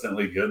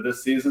consistently good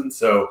this season.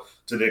 So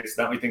to the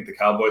extent we think the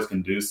Cowboys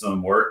can do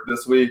some work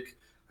this week,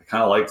 I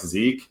kind of like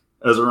Zeke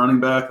as a running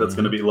back that's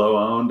going to be low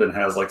owned and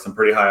has some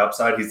pretty high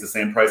upside. He's the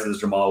same price as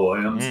Jamal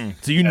Williams.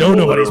 So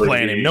nobody's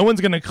playing him. No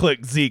one's going to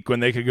click Zeke when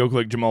they could go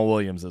click Jamal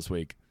Williams this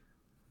week.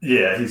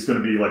 Yeah, he's going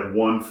to be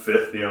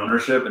 1/5 the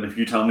ownership. And if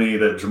you tell me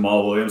that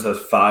Jamal Williams has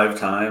 5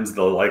 times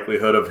the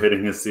likelihood of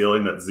hitting his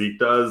ceiling that Zeke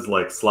does,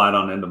 slide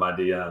on into my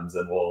DMs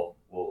and we'll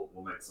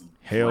make some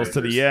hails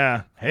to the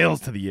yeah.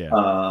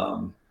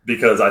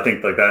 Because I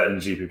think that in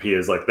GPP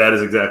is that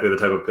is exactly the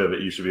type of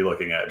pivot you should be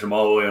looking at.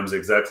 Jamal Williams,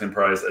 exact same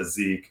price as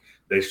Zeke.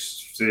 They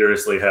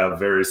seriously have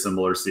very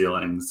similar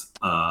ceilings.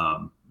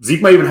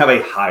 Zeke might even have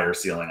a higher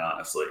ceiling,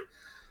 honestly.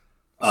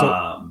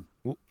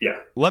 Yeah.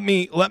 Let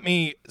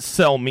me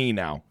sell me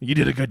now. You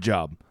did a good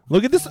job.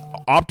 Look at this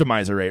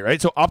optimizer rate,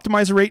 right? So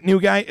optimizer rate, new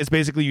guy, is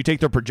basically you take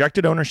their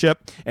projected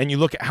ownership and you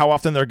look at how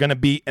often they're going to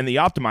be in the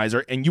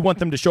optimizer, and you want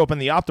them to show up in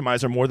the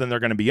optimizer more than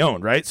they're going to be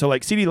owned, right? So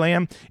like CeeDee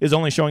Lamb is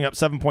only showing up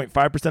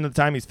 7.5% of the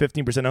time. He's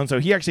 15% owned, so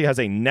he actually has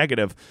a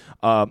negative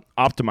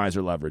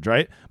optimizer leverage,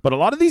 right? But a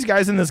lot of these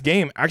guys in this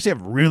game actually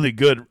have really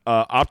good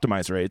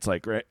optimizer rates,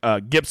 like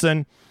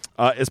Gibson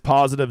is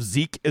positive.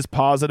 Zeke is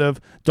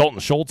positive. Dalton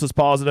Schultz is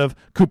positive.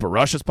 Cooper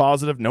Rush is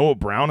positive. Noah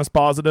Brown is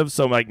positive.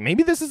 So, like,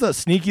 maybe this is a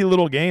sneaky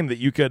little game that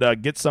you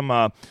could get some,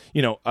 a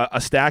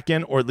stack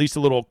in, or at least a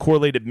little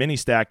correlated mini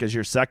stack as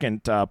your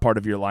second part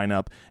of your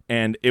lineup,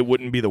 and it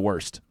wouldn't be the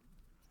worst.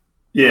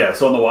 Yeah,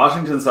 so on the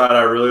Washington side,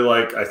 I really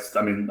like. I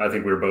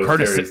think we were both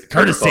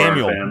Curtis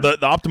Samuel. The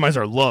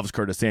optimizer loves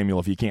Curtis Samuel.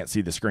 If you can't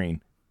see the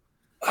screen.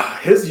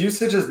 His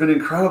usage has been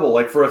incredible.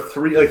 Like for a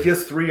 3, like he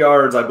has 3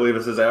 yards, I believe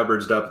is his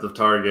average depth of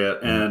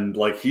target, and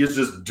like he's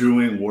just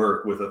doing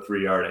work with a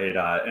 3-yard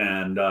ADOT,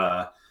 and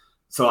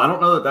so I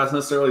don't know that that's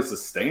necessarily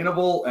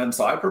sustainable. And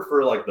so I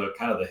prefer like the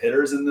kind of the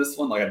hitters in this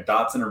one, like a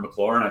Dotson or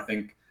McLaurin. I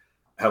think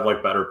have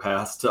like better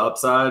pass to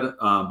upside,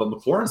 but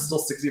McLaurin's still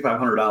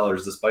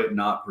 $6,500 despite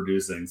not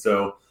producing.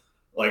 So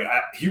like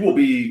he will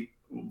be.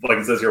 Like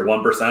it says here,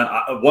 1%.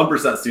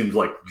 1% seems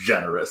like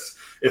generous.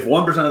 If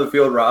 1% of the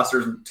field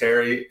rosters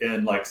Terry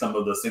in like some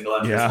of the single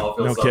entry small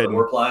field stuff that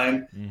we're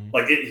playing,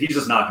 like he's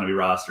just not going to be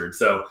rostered.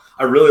 So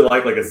I really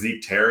like a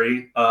Zeke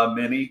Terry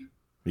mini.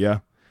 Yeah.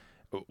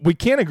 We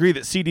can't agree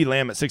that CeeDee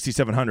Lamb at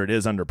 6,700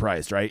 is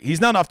underpriced, right?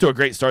 He's not off to a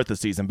great start this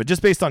season, but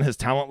just based on his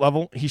talent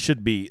level, he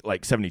should be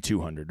like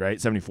 7,200,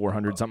 right?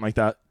 7,400, something like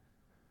that.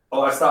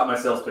 Oh, I stopped my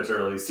sales pitch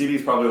early.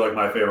 CD's probably like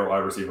my favorite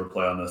wide receiver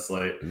play on this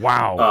slate.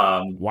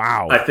 Wow.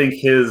 Wow. I think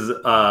his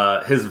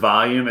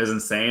volume is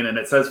insane, and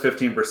it says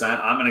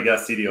 15%. I'm going to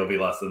guess CD will be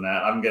less than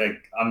that.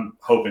 I'm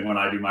hoping when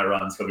I do my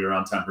runs, he'll be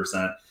around 10%.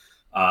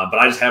 But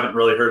I just haven't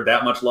really heard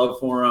that much love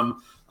for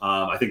him.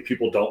 I think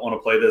people don't want to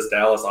play this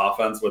Dallas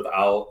offense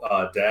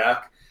without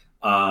Dak.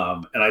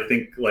 And I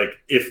think like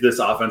if this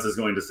offense is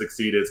going to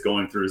succeed, it's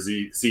going through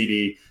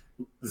CD,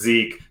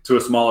 Zeke, to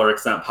a smaller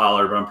extent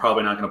Pollard, but I'm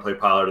probably not going to play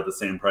Pollard at the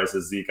same price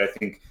as Zeke. I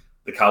think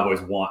the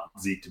Cowboys want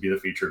Zeke to be the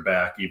featured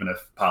back, even if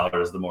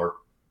Pollard is the more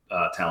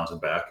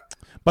talented back.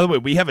 By the way,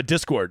 we have a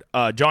Discord.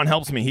 John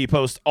helps me. He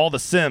posts all the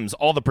sims,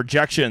 all the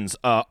projections,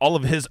 all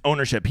of his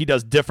ownership. He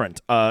does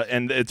different,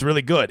 and it's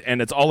really good.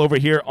 And it's all over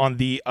here on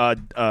the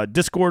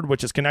Discord,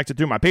 which is connected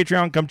through my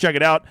Patreon. Come check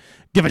it out.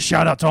 Give a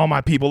shout-out to all my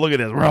people. Look at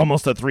this. We're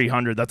almost at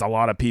 300. That's a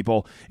lot of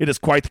people. It is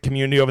quite the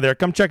community over there.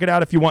 Come check it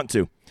out if you want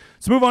to.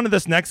 Let's move on to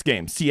this next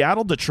game.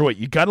 Seattle-Detroit.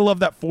 You got to love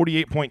that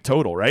 48-point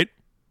total, right?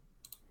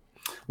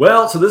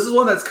 Well, so this is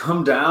one that's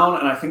come down,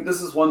 and I think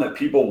this is one that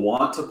people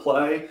want to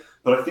play.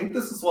 But I think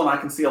this is one I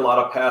can see a lot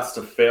of paths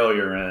to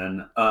failure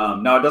in.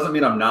 Now, it doesn't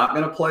mean I'm not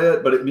going to play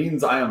it, but it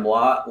means I am a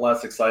lot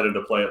less excited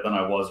to play it than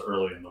I was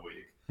early in the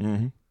week.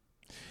 Mm-hmm.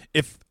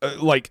 If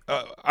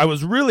I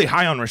was really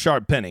high on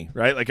Rashard Penny,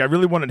 right? Like I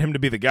really wanted him to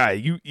be the guy.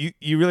 You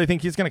really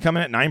think he's going to come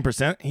in at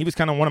 9%? He was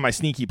kind of one of my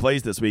sneaky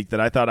plays this week that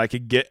I thought I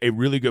could get a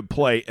really good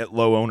play at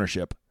low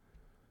ownership.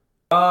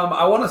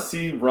 I want to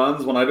see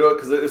runs when I do it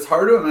because it's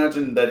hard to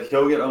imagine that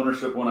he'll get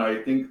ownership when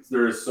I think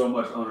there is so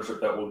much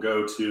ownership that will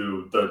go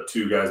to the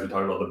two guys we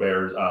talked about, the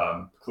Bears,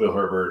 Khalil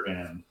Herbert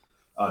and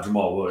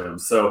Jamal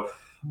Williams. So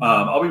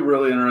I'll be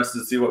really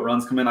interested to see what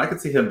runs come in. I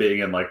could see him being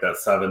in like that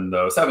 7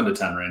 to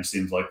 10 range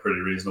seems like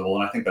pretty reasonable,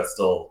 and I think that's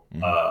still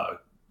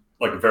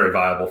like very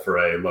viable for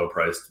a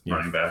low-priced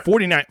running back.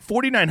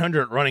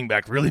 4,900 running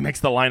back really makes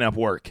the lineup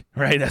work,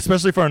 right?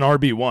 Especially for an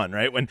RB1,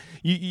 right? When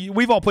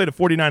we've all played a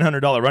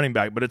 $4,900 running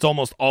back, but it's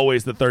almost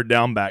always the third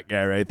down back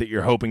guy, right, that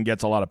you're hoping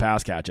gets a lot of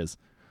pass catches.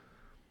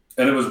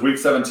 And it was week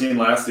 17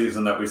 last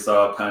season that we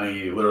saw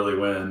Penny literally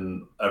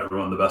win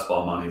everyone the best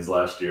ball monies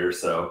last year.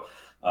 So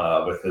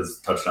with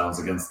his touchdowns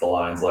against the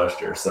Lions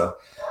last year. So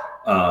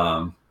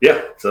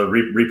so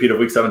repeat of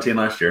week 17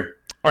 last year.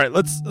 All right,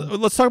 let's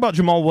talk about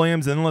Jamal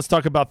Williams, and then let's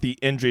talk about the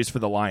injuries for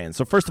the Lions.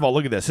 So first of all,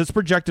 look at this. His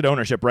projected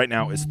ownership right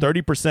now is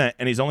 30%,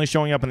 and he's only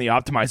showing up in the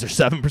optimizer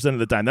 7% of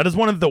the time. That is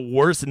one of the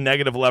worst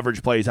negative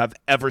leverage plays I've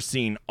ever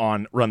seen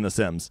on Run the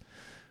Sims.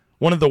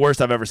 One of the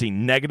worst I've ever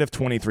seen, negative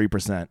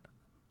 23%.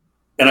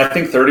 And I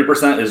think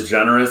 30% is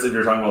generous if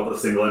you're talking about the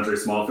single entry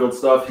small field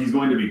stuff. He's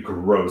going to be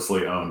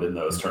grossly owned in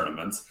those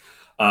tournaments.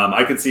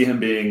 I could see him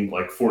being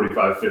like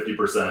 45,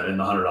 50% in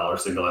the $100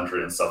 single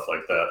entry and stuff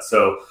like that.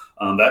 So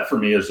that for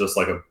me is just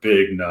like a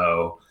big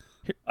no.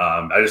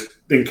 I just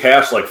in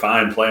cash, like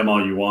fine, play him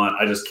all you want.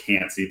 I just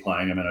can't see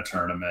playing him in a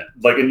tournament.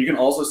 Like, and you can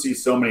also see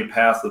so many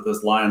paths that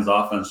this Lions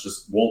offense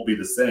just won't be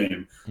the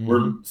same. Mm-hmm.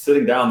 We're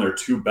sitting down their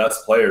two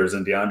best players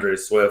in DeAndre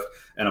Swift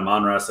and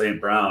Amon-Ra St.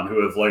 Brown,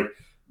 who have like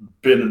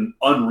been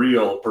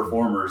unreal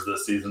performers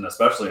this season,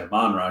 especially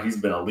Amon-Ra. He's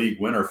been a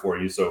league winner for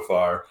you so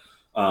far.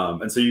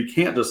 And so you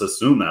can't just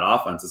assume that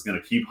offense is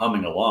going to keep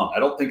humming along. I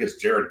don't think it's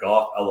Jared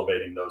Goff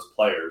elevating those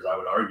players. I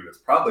would argue it's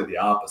probably the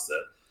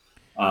opposite.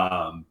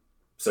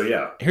 So,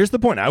 yeah. Here's the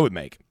point I would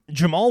make.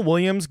 Jamal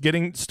Williams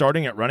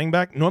starting at running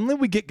back, normally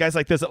we get guys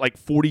like this at like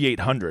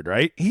 4,800,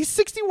 right? He's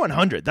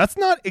 6,100. That's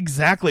not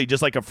exactly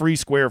just like a free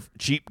square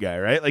cheap guy,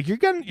 right? Like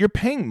you're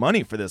paying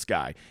money for this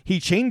guy. He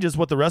changes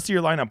what the rest of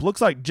your lineup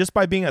looks like just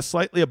by being a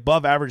slightly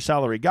above average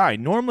salary guy.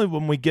 Normally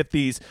when we get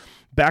these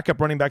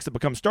backup running backs that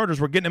become starters,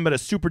 we're getting them at a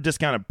super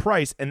discounted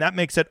price, and that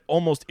makes it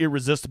almost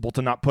irresistible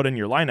to not put in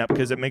your lineup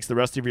because it makes the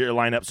rest of your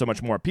lineup so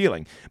much more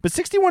appealing. But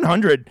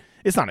 6,100,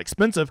 it's not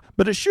expensive,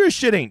 but it sure as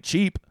shit ain't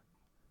cheap.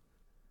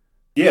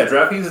 Yeah,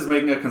 DraftKings is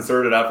making a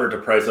concerted effort to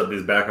price up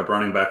these backup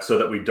running backs so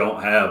that we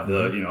don't have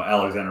the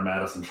Alexander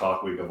Madison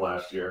chalk week of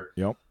last year.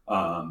 Yep.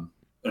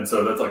 And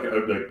so that's like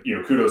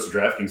kudos to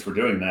DraftKings for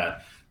doing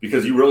that,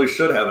 because you really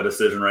should have a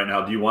decision right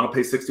now. Do you want to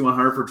pay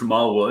 $6,100 for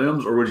Jamal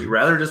Williams, or would you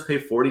rather just pay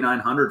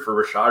 $4,900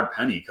 for Rashad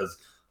Penny? Because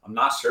I'm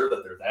not sure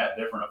that they're that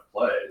different of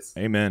plays.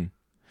 Amen.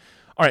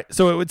 All right,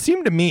 so it would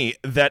seem to me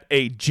that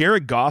a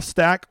Jared Goff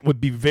stack would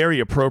be very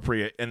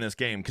appropriate in this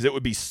game because it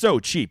would be so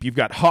cheap. You've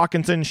got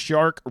Hawkinson,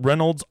 Shark,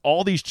 Reynolds,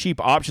 all these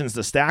cheap options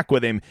to stack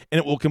with him, and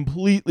it will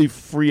completely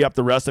free up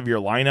the rest of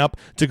your lineup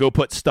to go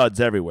put studs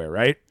everywhere,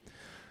 right?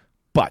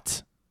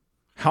 But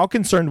how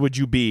concerned would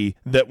you be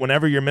that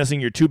whenever you're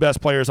missing your two best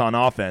players on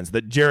offense,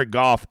 that Jared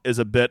Goff is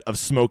a bit of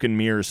smoke and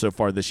mirrors so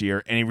far this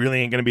year, and he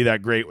really ain't going to be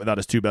that great without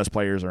his two best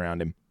players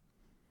around him?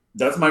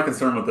 That's my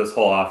concern with this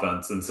whole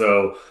offense. And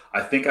so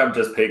I think I'm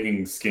just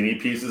picking skinny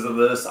pieces of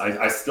this.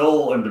 I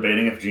still am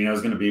debating if Gino's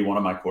going to be one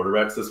of my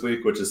quarterbacks this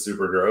week, which is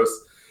super gross.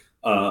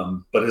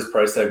 But his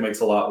price tag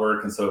makes a lot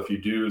work. And so if you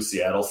do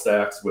Seattle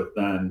stacks with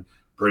then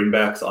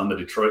bringbacks on the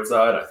Detroit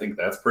side, I think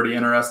that's pretty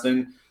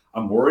interesting.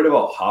 I'm worried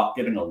about Hawk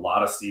getting a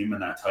lot of steam in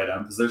that tight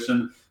end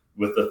position,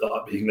 with the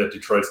thought being that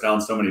Detroit's down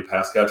so many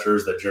pass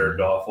catchers that Jared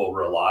Goff will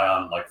rely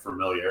on like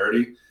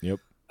familiarity. Yep.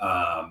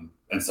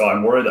 And so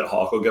I'm worried that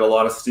Hawk will get a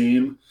lot of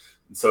steam.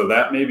 So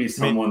that may be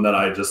someone that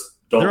I just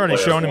don't. They're already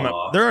showing him.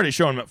 They're already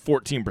showing him at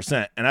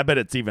 14%, and I bet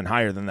it's even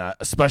higher than that,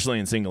 especially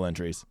in single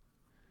entries.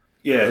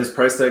 Yeah, his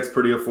price tag's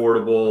pretty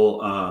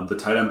affordable. The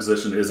tight end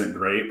position isn't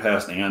great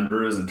past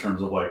Andrews in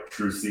terms of like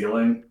true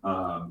ceiling,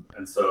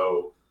 and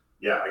so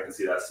yeah, I can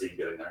see that steam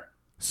getting there.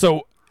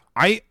 So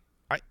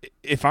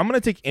if I'm going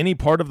to take any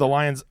part of the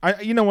Lions,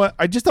 you know what?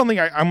 I just don't think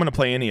I'm going to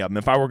play any of them.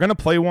 If I were going to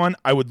play one,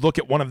 I would look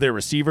at one of their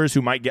receivers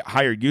who might get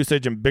higher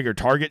usage and bigger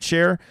target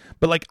share.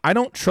 But like, I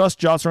don't trust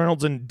Josh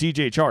Reynolds and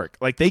DJ Chark.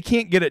 Like, they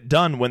can't get it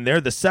done when they're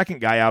the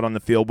second guy out on the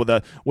field with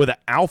a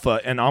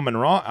alpha and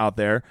Amon-Ra out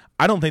there.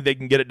 I don't think they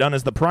can get it done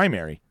as the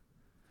primary.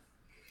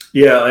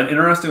 Yeah, an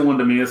interesting one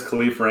to me is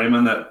Khalif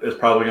Raymond that is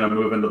probably going to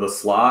move into the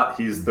slot.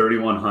 He's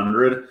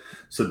 3,100,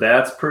 so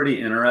that's pretty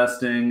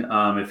interesting.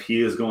 If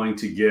he is going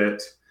to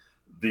get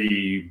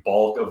the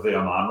bulk of the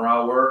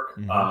Amon-Ra work,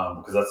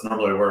 because that's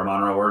normally where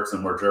Amon-Ra works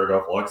and where Jared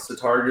Goff likes to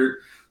target.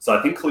 So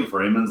I think Khalif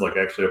Raymond's like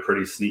actually a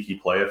pretty sneaky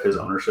play if his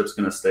ownership's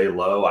going to stay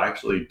low. I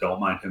actually don't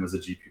mind him as a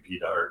GPP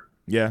dart.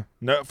 Yeah,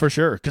 no, for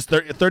sure. Because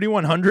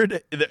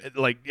 3,100,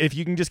 like if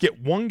you can just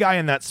get one guy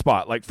in that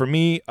spot, like for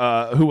me,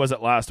 who was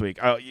it last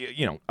week?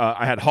 I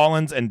had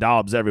Hollins and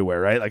Dobbs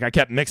everywhere, right? Like I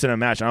kept mixing and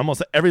matching.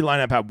 Almost every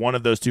lineup had one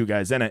of those two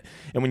guys in it.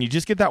 And when you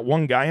just get that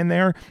one guy in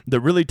there, the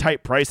really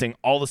tight pricing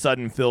all of a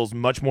sudden feels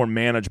much more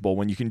manageable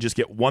when you can just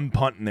get one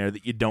punt in there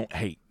that you don't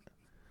hate.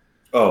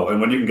 Oh,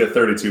 and when you can get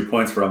 32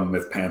 points from him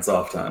with pants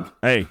off time.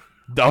 Hey,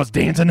 I was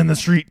dancing in the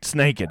streets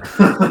naked.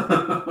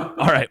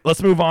 All right,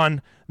 let's move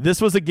on. This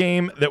was a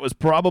game that was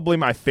probably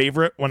my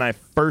favorite when I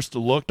first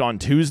looked on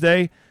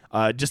Tuesday.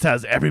 Just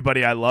has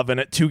everybody I love in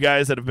it. Two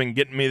guys that have been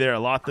getting me there a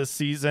lot this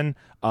season,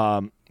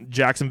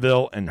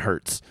 Jacksonville and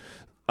Hurts.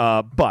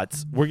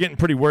 But we're getting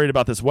pretty worried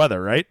about this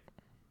weather, right?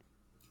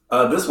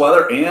 This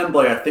weather and,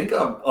 like, I think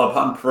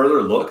upon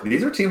further look,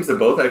 these are teams that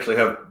both actually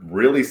have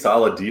really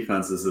solid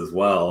defenses as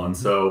well. And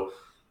so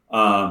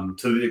to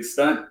the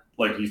extent,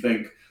 like, you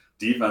think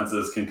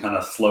defenses can kind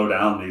of slow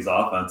down these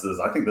offenses,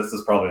 I think this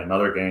is probably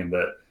another game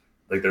that,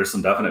 like, there's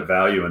some definite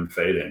value in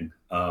fading,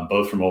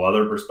 both from a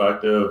weather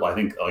perspective. I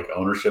think, like,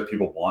 ownership,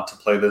 people want to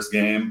play this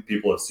game.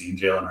 People have seen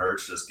Jalen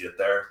Hurts just get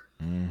there.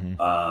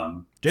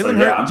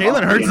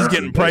 Jalen Hurts is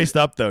getting priced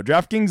up, though.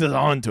 DraftKings is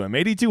on to him.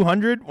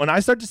 8,200. When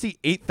I start to see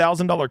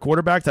 $8,000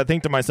 quarterbacks, I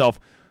think to myself,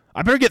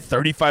 I better get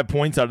 35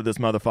 points out of this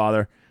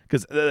motherfather.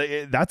 Because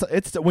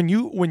it's when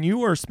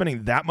you are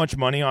spending that much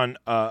money on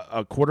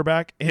a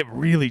quarterback, it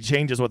really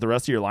changes what the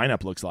rest of your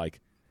lineup looks like.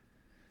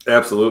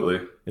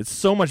 Absolutely. It's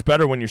so much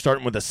better when you're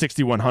starting with a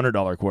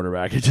 $6,100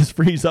 quarterback. It just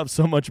frees up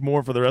so much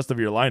more for the rest of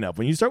your lineup.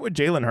 When you start with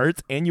Jalen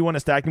Hurts and you want to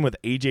stack him with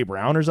A.J.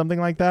 Brown or something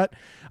like that,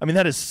 I mean,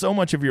 that is so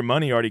much of your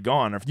money already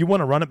gone. Or if you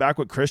want to run it back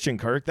with Christian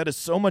Kirk, that is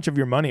so much of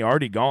your money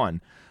already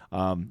gone.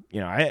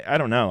 I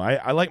don't know.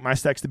 I like my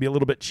stacks to be a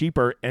little bit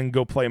cheaper and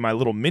go play my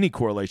little mini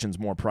correlations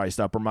more priced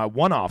up or my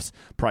one-offs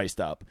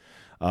priced up.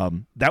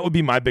 That would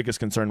be my biggest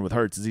concern with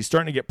Hurts is he's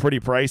starting to get pretty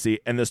pricey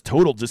and this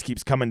total just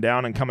keeps coming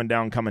down and coming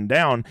down, coming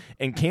down.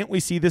 And can't we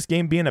see this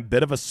game being a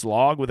bit of a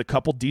slog with a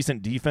couple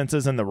decent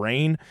defenses in the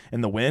rain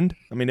and the wind?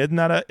 I mean, isn't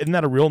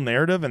that a real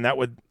narrative, and that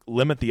would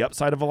limit the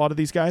upside of a lot of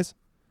these guys?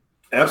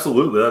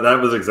 Absolutely.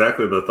 That was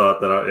exactly the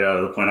thought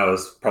the point I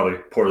was probably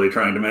poorly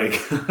trying to make.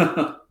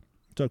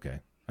 It's okay.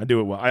 I do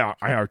it well.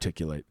 I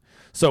articulate.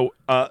 So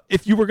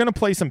if you were going to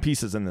play some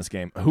pieces in this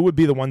game, who would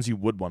be the ones you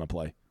would want to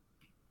play?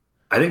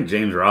 I think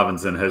James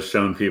Robinson has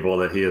shown people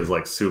that he is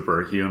like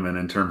superhuman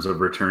in terms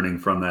of returning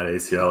from that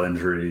ACL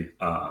injury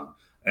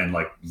and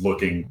like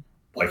looking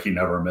like he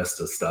never missed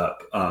a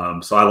step.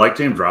 So I like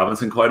James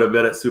Robinson quite a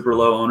bit at super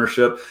low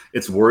ownership.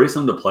 It's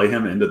worrisome to play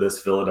him into this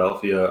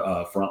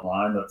Philadelphia front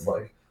line that's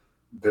like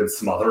been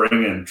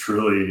smothering and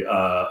truly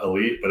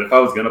elite. But if I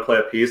was going to play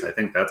a piece, I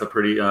think that's a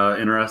pretty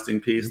interesting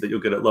piece that you'll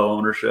get at low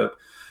ownership.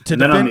 To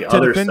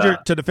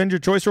defend your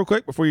choice real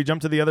quick before you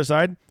jump to the other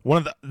side, one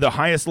of the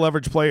highest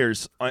leverage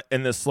players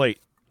in this slate,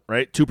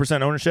 right?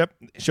 2% ownership,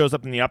 shows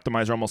up in the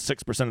optimizer almost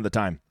 6% of the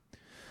time.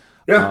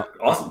 Yeah,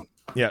 awesome.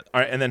 Yeah.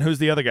 All right. And then who's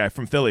the other guy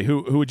from Philly?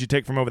 Who would you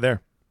take from over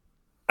there?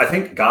 I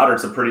think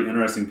Goddard's a pretty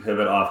interesting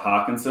pivot off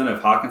Hawkinson.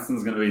 If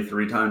Hawkinson's going to be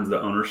 3 times the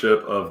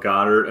ownership of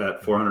Goddard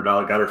at $400,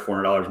 Goddard's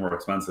 $400 more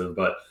expensive,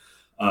 but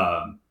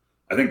I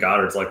think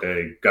Goddard's like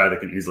a guy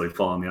that can easily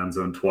fall in the end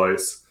zone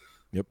twice.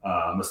 Yep.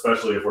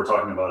 Especially if we're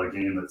talking about a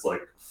game that's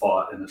like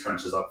fought in the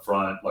trenches up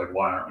front. Like,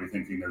 why aren't we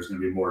thinking there's going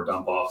to be more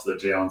dump offs that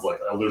Jalen's like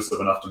elusive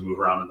enough to move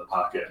around in the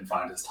pocket and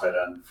find his tight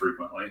end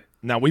frequently?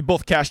 Now, we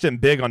both cashed in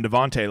big on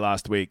Devontae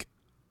last week.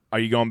 Are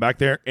you going back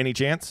there? Any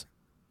chance?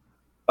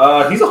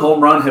 He's a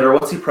home run hitter.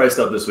 What's he priced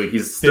up this week?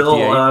 He's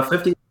still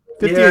 50.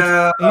 50,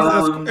 yeah,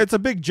 it's a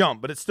big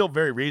jump, but it's still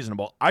very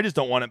reasonable. I just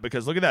don't want it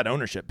because look at that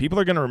ownership. People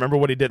are going to remember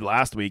what he did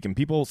last week, and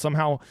people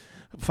somehow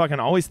fucking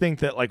always think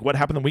that like what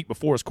happened the week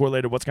before is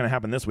correlated to what's going to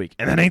happen this week,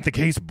 and that ain't the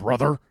case,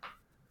 brother.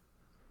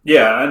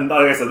 Yeah, and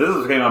like I said, this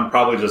is a game I'm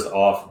probably just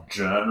off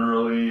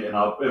generally, and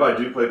if I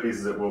do play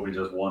pieces, it will be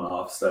just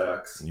one-off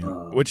stacks. Yeah.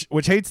 Which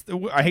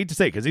I hate to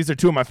say because these are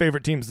 2 of my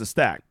favorite teams to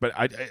stack, but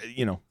I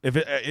if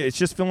it's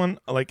just feeling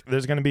like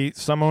there's going to be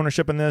some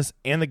ownership in this,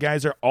 and the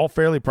guys are all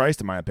fairly priced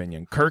in my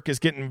opinion. Kirk is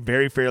getting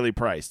very fairly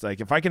priced. Like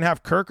if I can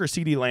have Kirk or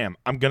CeeDee Lamb,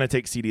 I'm going to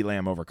take CeeDee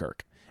Lamb over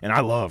Kirk, and I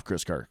love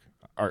Chris Kirk.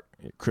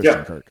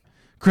 Kirk.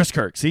 Chris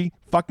Kirk. See,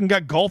 fucking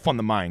got golf on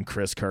the mind,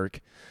 Chris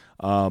Kirk.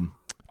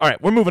 All right,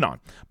 we're moving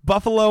on.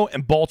 Buffalo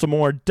and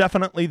Baltimore,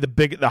 definitely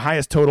the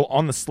highest total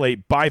on the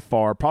slate by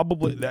far.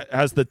 Probably that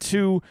has the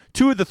two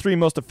of the 3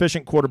 most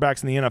efficient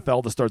quarterbacks in the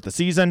NFL to start the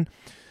season.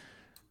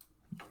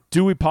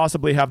 Do we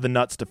possibly have the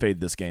nuts to fade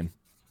this game?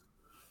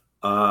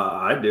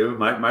 I do.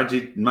 My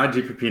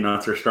GPP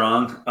nuts are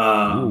strong.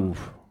 All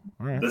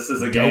right. This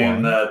is a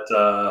game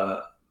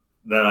that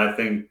I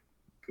think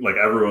like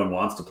everyone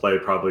wants to play,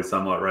 probably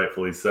somewhat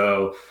rightfully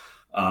so.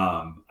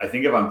 I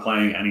think if I'm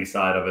playing any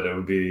side of it, it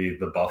would be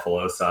the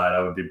Buffalo side.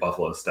 I would be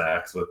Buffalo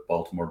stacks with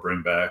Baltimore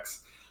bringbacks.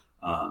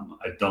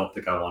 I don't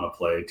think I want to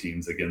play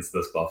teams against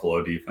this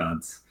Buffalo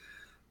defense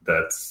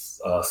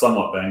that's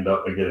somewhat banged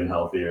up and getting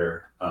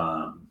healthier.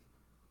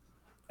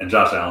 And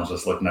Josh Allen's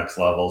just looked next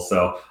level.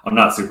 So I'm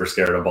not super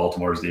scared of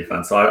Baltimore's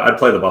defense. So I'd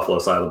play the Buffalo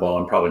side of the ball.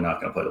 I'm probably not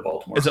going to play the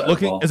Baltimore side of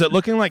the ball. Is it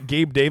looking like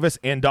Gabe Davis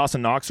and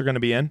Dawson Knox are going to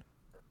be in?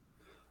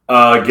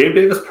 Gabe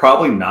Davis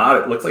probably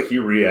not. It looks like he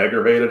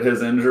re-aggravated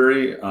his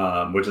injury,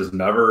 which is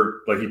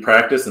never like he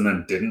practiced and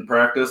then didn't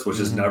practice, which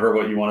is never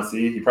what you want to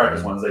see. He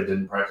practiced Wednesday,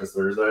 didn't practice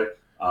Thursday.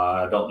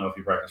 I don't know if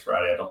he practiced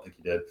Friday. I don't think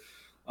he did.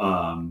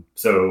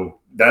 So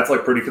that's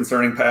like pretty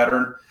concerning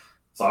pattern.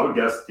 So I would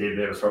guess Gabe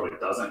Davis probably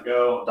doesn't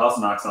go.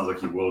 Dawson Knox sounds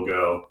like he will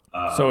go.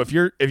 So if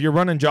you're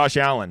running Josh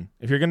Allen,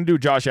 if you're going to do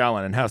Josh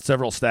Allen and have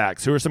several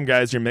stacks, who are some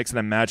guys you're mixing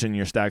and matching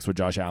your stacks with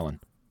Josh Allen?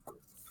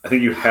 I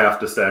think you have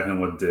to stack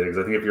him with Diggs.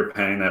 I think if you're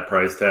paying that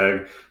price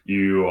tag,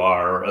 you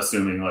are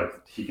assuming like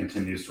he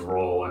continues to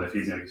roll, and if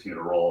he's going to continue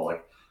to roll,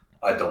 like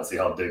I don't see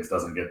how Diggs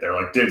doesn't get there.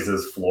 Like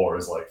Diggs's floor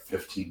is like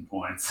 15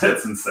 points.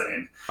 It's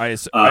insane.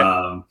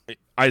 Isaiah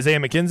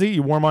McKenzie,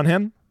 you warm on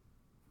him?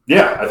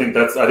 Yeah, I think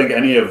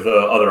any of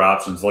the other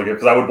options, like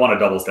because I would want to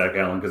double stack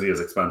Allen because he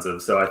is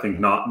expensive. So I think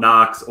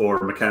Knox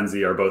or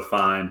McKenzie are both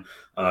fine.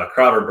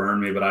 Crowder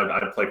burned me, but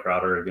I'd play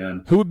Crowder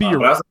again. Who would be your?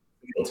 But I also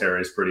think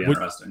Singletary is pretty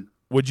interesting.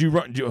 Would you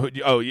run?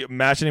 You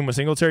matching him with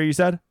Singletary? You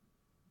said.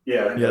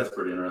 Yeah, I think that's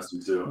pretty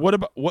interesting too.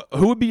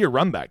 Who would be your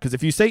run back? Because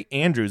if you say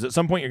Andrews, at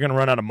some point you're going to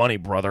run out of money,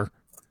 brother.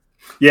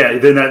 Yeah,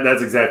 then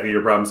that's exactly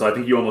your problem. So I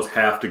think you almost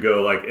have to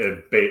go like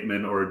a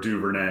Bateman or a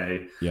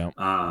Duvernay. Yeah.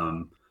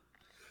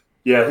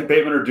 Yeah, I think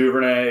Bateman or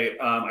Duvernay.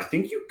 I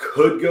think you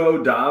could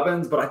go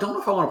Dobbins, but I don't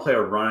know if I want to play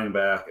a running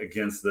back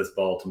against this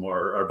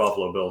Baltimore or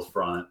Buffalo Bills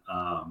front.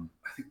 I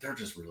think they're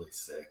just really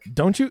sick.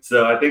 Don't you?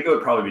 So I think it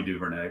would probably be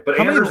Duvernay. But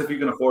Andrews, if you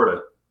can afford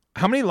it.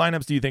 How many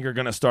lineups do you think are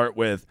going to start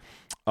with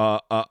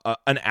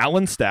an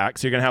Allen stack?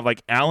 So you're going to have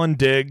like Allen,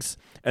 Diggs,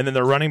 and then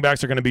the running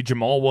backs are going to be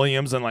Jamal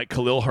Williams and like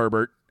Khalil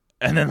Herbert.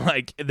 And then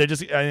like they're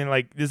just, I mean,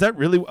 like, is that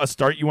really a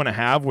start you want to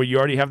have where you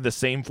already have the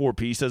same 4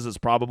 pieces as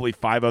probably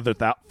 5,000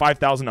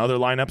 other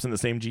lineups in the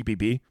same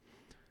GPP?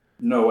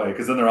 No way,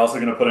 because then they're also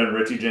going to put in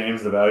Richie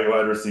James, the value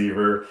wide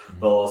receiver.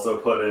 They'll also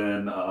put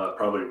in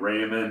probably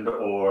Raymond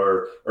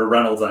or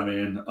Reynolds.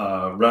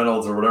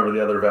 Reynolds or whatever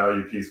the other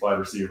value piece wide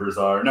receivers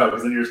are. No,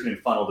 because then you're just getting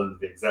funneled into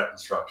the exact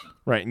instruction.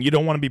 Right, and you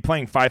don't want to be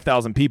playing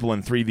 5,000 people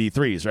in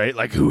 3v3s, right?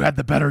 Like, who had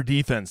the better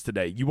defense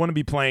today? You want to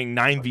be playing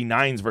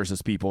 9v9s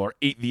versus people or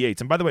 8v8s.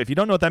 And by the way, if you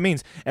don't know what that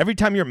means, every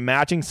time you're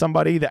matching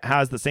somebody that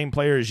has the same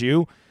player as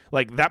you,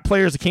 like, that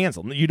player is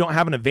canceled. You don't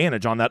have an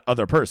advantage on that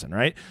other person,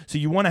 right? So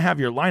you want to have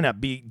your lineup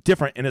be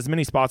different in as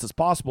many spots as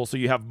possible so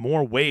you have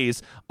more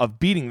ways of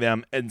beating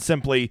them, and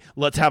simply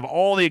let's have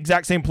all the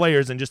exact same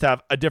players and just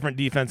have a different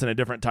defense and a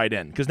different tight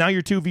end, because now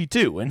you're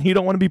 2v2 and you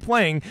don't want to be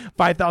playing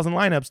 5,000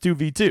 lineups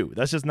 2v2.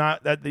 That's just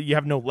not that. You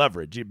have no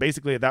leverage.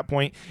 Basically, at that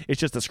point, it's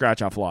just a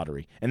scratch-off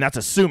lottery, and that's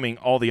assuming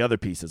all the other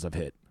pieces have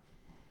hit.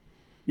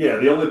 Yeah,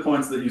 the only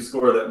points that you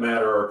score that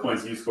matter are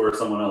points you score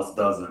someone else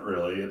doesn't,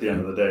 really, at the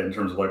end of the day, in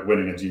terms of like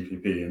winning a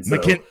GPP. And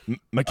so,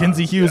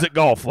 Mackenzie Hughes at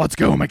golf. Let's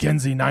go,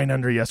 Mackenzie. 9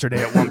 under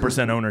yesterday at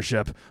 1%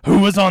 ownership. Who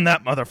was on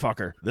that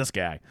motherfucker? This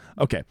guy.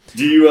 Okay.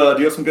 Do you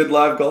have some good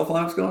live golf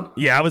lineups going?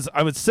 Yeah,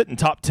 I was sitting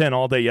top 10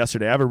 all day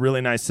yesterday. I have a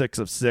really nice 6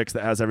 of 6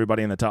 that has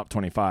everybody in the top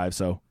 25.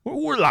 So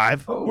we're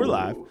live. We're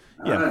live.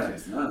 Yeah.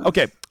 Nice.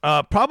 Okay.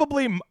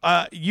 Probably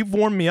you've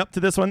warmed me up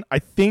to this one. I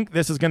think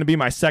this is going to be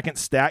my second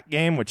stack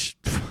game, which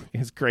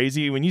is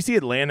crazy. When you see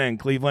Atlanta and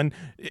Cleveland,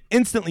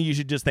 instantly you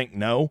should just think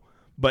no.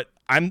 But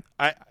and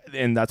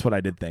that's what I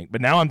did think.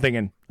 But now I'm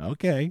thinking,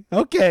 okay.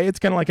 It's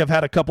kind of like I've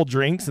had a couple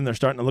drinks and they're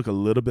starting to look a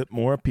little bit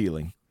more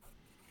appealing.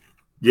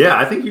 Yeah,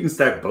 I think you can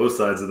stack both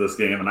sides of this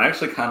game, and I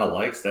actually kind of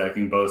like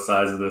stacking both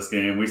sides of this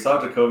game. We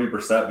saw Jacoby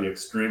Brissett be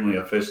extremely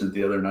efficient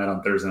the other night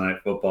on Thursday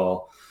Night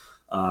Football.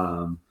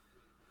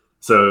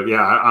 So,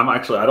 yeah,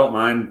 I don't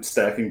mind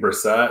stacking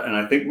Brissett, and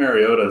I think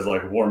Mariota is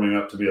like warming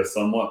up to be a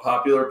somewhat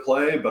popular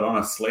play, but on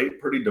a slate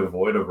pretty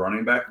devoid of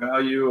running back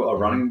value,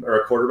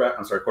 quarterback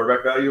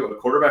value, a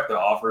quarterback that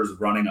offers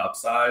running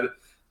upside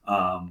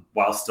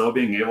while still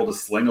being able to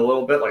sling a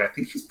little bit. Like, I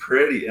think he's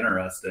pretty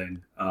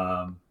interesting.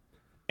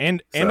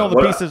 And all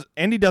the pieces,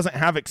 and he doesn't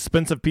have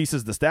expensive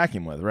pieces to stack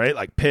him with, right?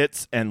 Like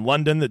Pitts and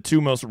London, the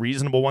two most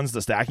reasonable ones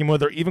to stack him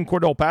with, or even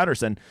Cordell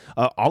Patterson.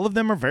 All of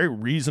them are very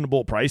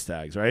reasonable price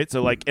tags, right?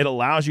 So, like, it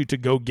allows you to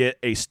go get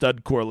a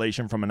stud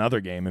correlation from another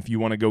game if you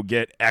want to go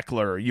get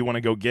Eckler, or you want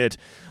to go get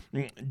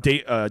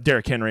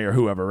Derrick Henry or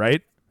whoever,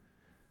 right?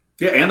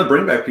 Yeah, and the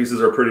bring back pieces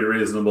are pretty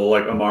reasonable.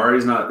 Like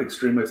Amari's not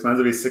extremely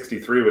expensive. He's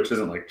 63, which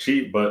isn't like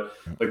cheap, but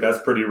like that's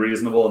pretty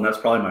reasonable, and that's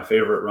probably my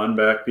favorite run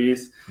back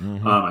piece.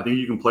 Mm-hmm. I think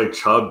you can play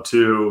Chubb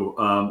too,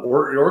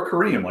 or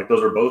Kareem. Like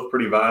those are both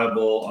pretty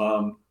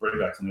viable bring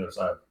backs on the other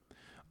side.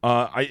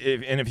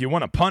 If you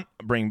want to punt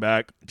bring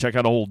back, check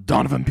out old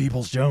Donovan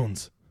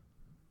Peoples-Jones.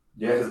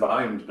 Yeah, his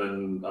volume's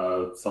been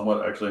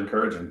somewhat actually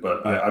encouraging,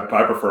 but I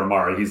prefer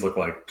Amari. He's looked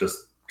like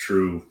just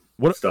true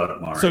stud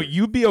Amari. So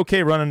you'd be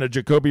okay running a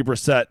Jacoby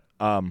Brissett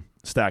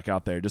stack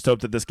out there. Just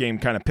hope that this game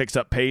kind of picks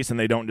up pace and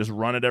they don't just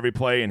run it every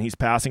play and he's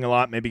passing a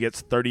lot, maybe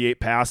gets 38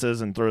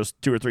 passes and throws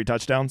 2 or 3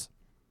 touchdowns.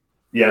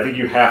 Yeah, I think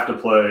you have to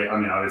play. I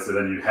mean, obviously,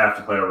 then you have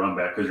to play a run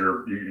back because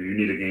you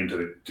need a game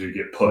to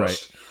get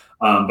pushed.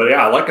 Right. But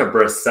yeah, I like a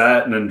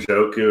Brissett and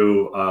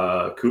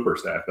Njoku Cooper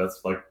stack.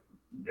 That's like,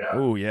 yeah.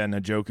 Oh yeah,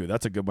 Njoku.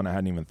 That's a good one I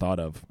hadn't even thought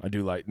of. I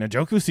do like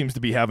Njoku. Seems to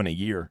be having a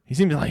year. He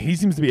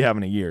seems to be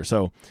having a year.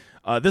 So.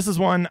 This is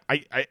one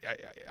I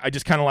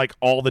just kind of like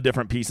all the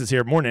different pieces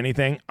here. More than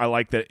anything, I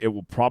like that it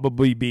will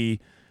probably be,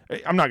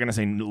 I'm not going to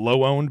say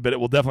low owned, but it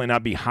will definitely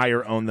not be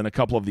higher owned than a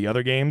couple of the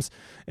other games.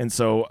 And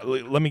so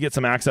let me get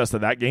some access to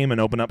that game and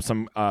open up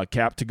some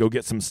cap to go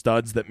get some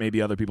studs that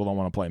maybe other people don't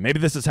want to play. Maybe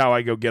this is how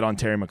I go get on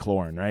Terry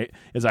McLaurin, right?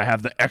 Is I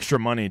have the extra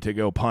money to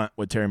go punt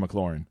with Terry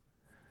McLaurin.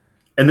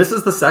 And this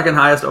is the second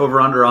highest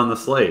over-under on the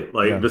slate.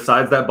 Like,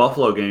 besides that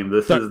Buffalo game,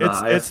 this is the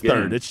highest game. It's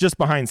third. It's just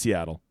behind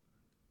Seattle.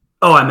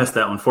 Oh, I missed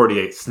that one.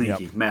 48.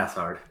 Sneaky. Yep. Math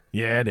hard.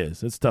 Yeah, it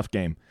is. It's a tough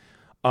game.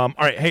 All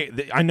right.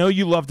 Hey, I know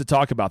you love to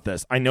talk about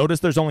this. I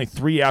noticed there's only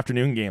 3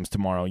 afternoon games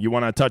tomorrow. You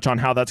want to touch on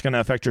how that's going to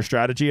affect your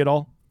strategy at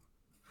all?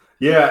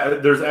 Yeah,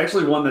 there's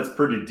actually one that's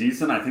pretty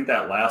decent. I think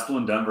that last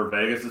one,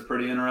 Denver-Vegas, is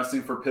pretty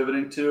interesting for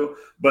pivoting to.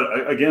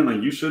 But again,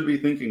 like, you should be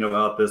thinking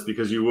about this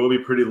because you will be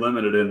pretty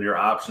limited in your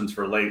options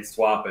for late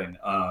swapping.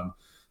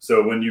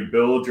 So when you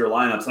build your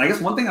lineups, and I guess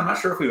one thing I'm not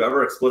sure if we've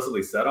ever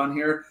explicitly said on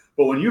here,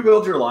 but when you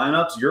build your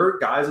lineups, your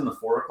guys in the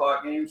 4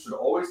 o'clock game should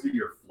always be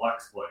your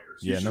flex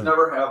players. You should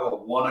never have a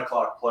 1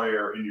 o'clock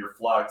player in your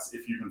flex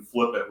if you can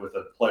flip it with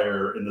a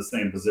player in the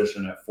same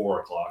position at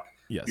 4 o'clock.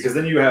 Yes. Because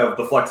then you have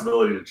the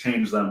flexibility to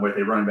change them with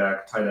a running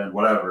back, tight end,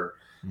 whatever,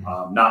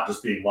 not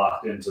just being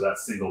locked into that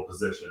single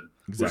position,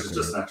 which is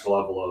just an extra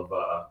level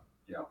of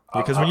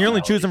because when you're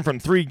only choosing from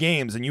 3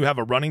 games and you have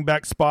a running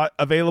back spot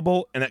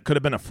available and it could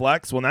have been a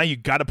flex, well, now you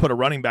got to put a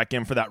running back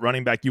in for that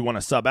running back you want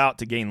to sub out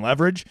to gain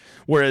leverage.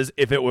 Whereas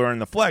if it were in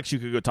the flex, you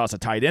could go toss a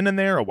tight end in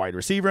there, a wide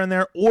receiver in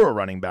there, or a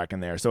running back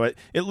in there. So it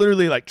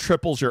literally like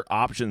triples your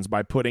options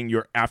by putting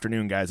your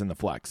afternoon guys in the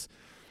flex.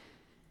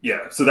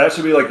 Yeah, so that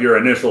should be like your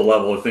initial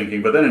level of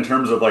thinking. But then in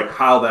terms of like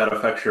how that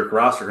affects your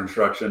roster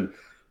construction,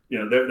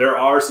 there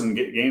are some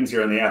games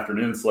here in the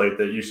afternoon slate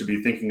that you should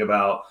be thinking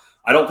about.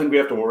 I don't think we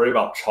have to worry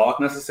about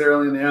chalk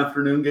necessarily in the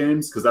afternoon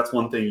games, because that's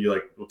one thing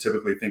you will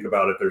typically think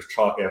about. If there's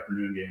chalk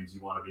afternoon games,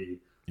 you want to be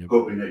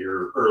hoping that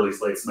your early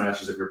slate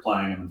smashes if you're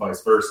playing, and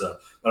vice versa.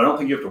 But I don't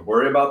think you have to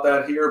worry about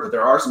that here. But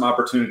there are some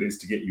opportunities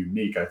to get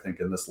unique, I think,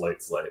 in this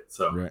late slate.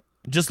 So, right.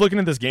 Just looking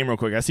at this game real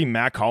quick, I see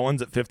Mac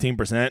Hollins at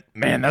 15%.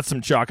 Man, that's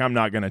some chalk I'm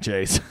not going to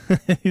chase.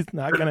 He's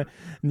not going to.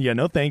 Yeah,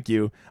 no, thank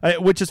you.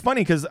 Which is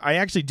funny because I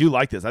actually do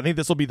like this. I think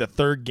this will be the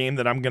third game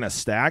that I'm going to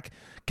stack.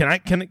 Can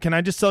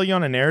I just sell you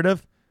on a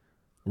narrative?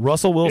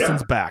 Russell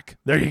Wilson's back.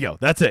 There you go.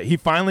 That's it. He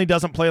finally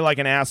doesn't play like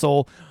an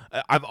asshole.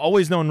 I've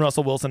always known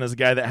Russell Wilson as a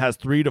guy that has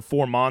 3 to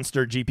 4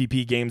 monster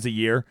GPP games a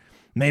year.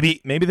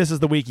 Maybe this is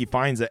the week he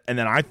finds it. And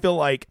then I feel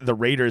like the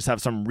Raiders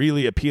have some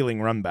really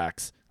appealing run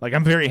backs. Like,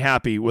 I'm very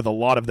happy with a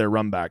lot of their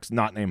run backs,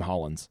 not named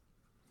Hollins.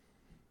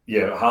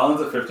 Yeah,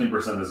 Hollins at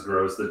 15% is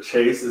gross. The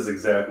chase is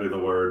exactly the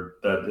word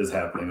that is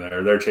happening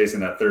there. They're chasing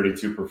that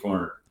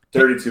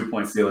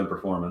 32-point ceiling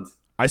performance.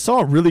 I saw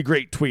a really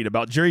great tweet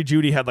about Jerry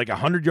Jeudy had like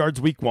 100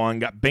 yards week 1,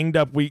 got banged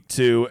up week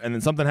 2, and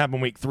then something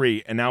happened week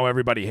 3, and now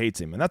everybody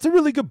hates him. And that's a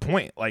really good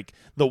point. Like,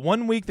 the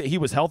 1 week that he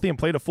was healthy and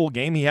played a full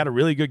game, he had a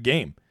really good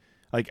game.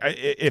 Like,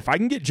 if I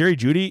can get Jerry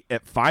Jeudy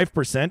at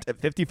 5%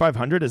 at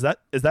 5,500, is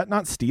that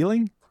not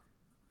stealing?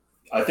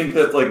 I think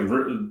that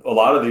a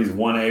lot of these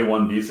 1A,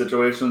 1B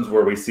situations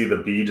where we see the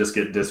B just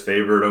get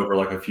disfavored over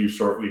a few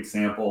short week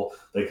sample,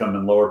 they come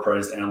in lower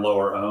priced and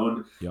lower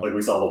owned. Yep. Like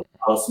we saw the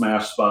Wild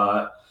Smash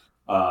spot.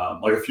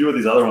 A few of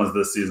these other ones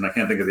this season, I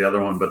can't think of the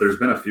other one, but there's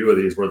been a few of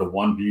these where the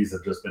 1Bs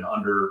have just been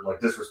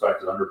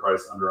disrespected,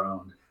 underpriced,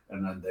 underowned,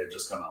 and then they've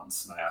just come out and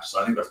smashed.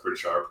 So I think that's pretty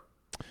sharp.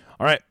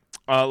 All right.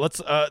 Let's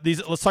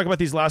talk about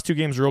these last 2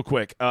 games real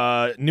quick.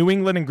 New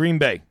England and Green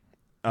Bay.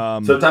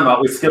 So time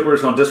out. We're just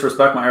going to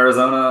disrespect my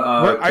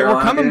Arizona.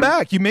 We're coming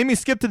back. You made me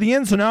skip to the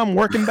end, so now I'm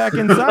working back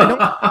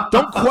inside.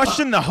 Don't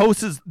question the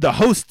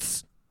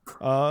hosts'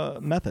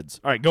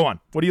 methods. All right, go on.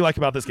 What do you like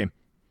about this game?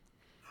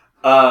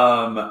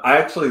 I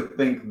actually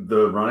think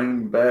the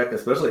running back,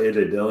 especially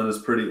AJ Dillon, is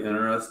pretty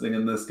interesting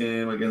in this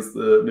game against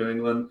the New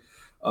England.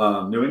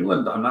 New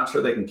England, I'm not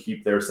sure they can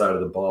keep their side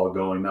of the ball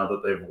going now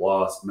that they've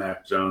lost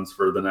Mac Jones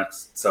for the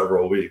next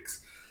several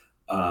weeks.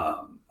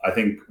 I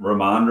think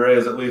Ramondre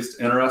is at least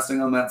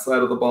interesting on that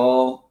side of the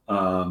ball.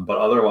 But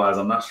otherwise,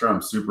 I'm not sure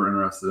I'm super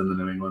interested in the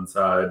New England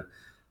side.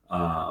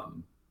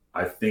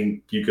 I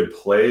think you could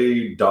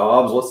play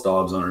Dobbs. What's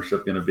Dobbs'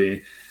 ownership going to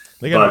be?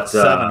 They got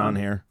 7 on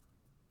here.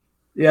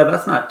 Yeah,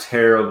 that's not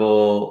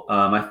terrible.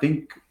 I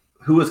think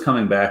who is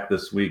coming back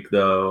this week,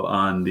 though,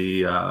 on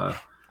the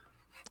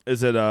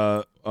is it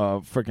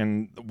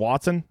freaking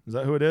Watson? Is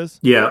that who it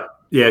is? Yeah.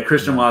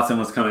 Christian Watson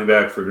was coming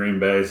back for Green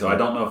Bay, so I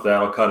don't know if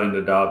that'll cut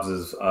into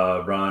Dobbs's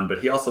run, but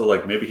he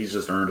also maybe he's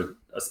just earned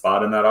a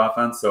spot in that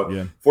offense. So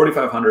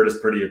 4,500 is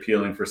pretty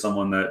appealing for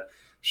someone that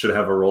should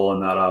have a role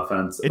in that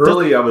offense.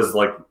 I was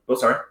like, oh,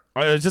 sorry.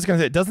 I was just going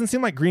to say, it doesn't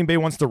seem like Green Bay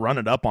wants to run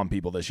it up on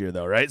people this year,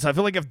 though, right? So I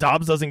feel like if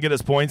Dobbs doesn't get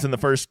his points in the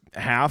first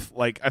half,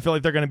 I feel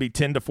like they're going to be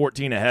 10 to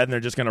 14 ahead, and they're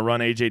just going to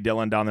run A.J.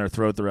 Dillon down their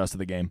throat the rest of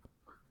the game.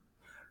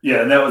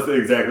 Yeah, and that was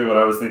exactly what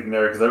I was thinking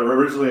there, because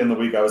originally in the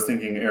week I was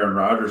thinking Aaron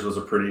Rodgers was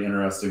a pretty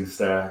interesting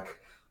stack.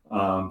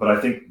 But I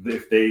think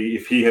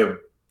if he had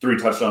 3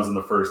 touchdowns in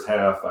the first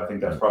half, I think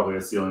that's probably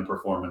a ceiling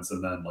performance.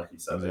 And then, like you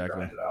said, they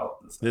grind it out.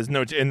 There's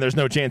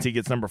no chance he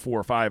gets number 4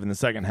 or 5 in the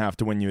second half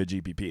to win you a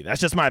GPP.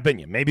 That's just my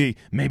opinion. Maybe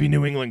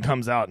New England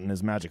comes out and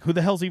is magic. Who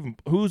the hell's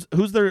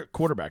who's their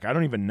quarterback? I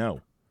don't even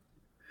know.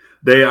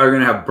 They are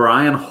going to have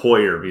Brian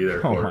Hoyer be their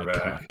quarterback.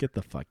 Oh my God. Get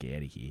the fuck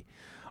out of here.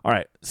 All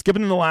right,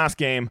 skipping to the last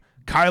game.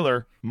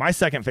 Kyler, my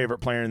second favorite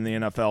player in the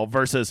NFL,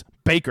 versus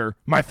Baker,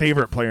 my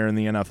favorite player in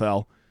the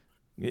NFL.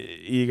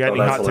 You got any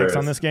hot takes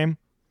on this game?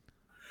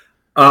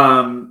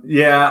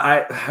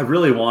 Yeah, I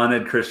really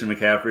wanted Christian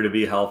McCaffrey to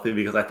be healthy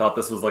because I thought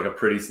this was a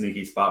pretty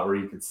sneaky spot where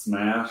he could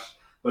smash.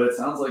 But it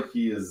sounds like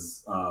he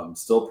is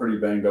still pretty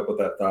banged up with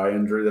that thigh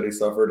injury that he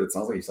suffered. It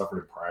sounds like he suffered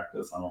in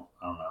practice. I don't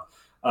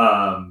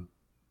know.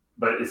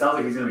 But it sounds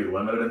like he's going to be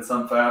limited in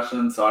some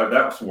fashion. So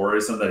that's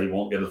worrisome that he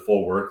won't get a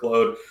full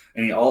workload.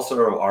 And he also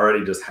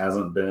already just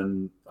hasn't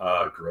been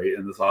great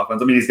in this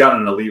offense. I mean, he's got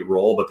an elite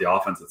role, but the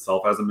offense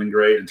itself hasn't been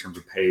great in terms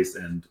of pace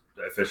and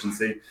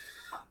efficiency.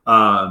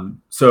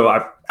 So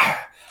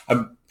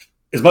I'm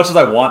as much as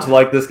I want to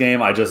like this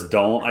game, I just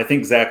don't. I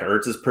think Zach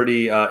Ertz is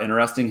pretty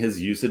interesting. His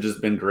usage has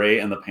been great,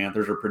 and the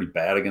Panthers are pretty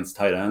bad against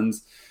tight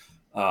ends.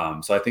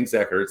 So I think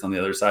Zach Ertz on the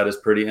other side is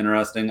pretty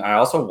interesting. I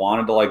also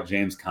wanted to like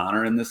James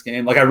Conner in this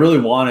game. I really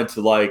wanted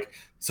to like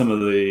some of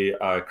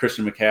the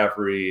Christian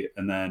McCaffrey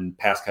and then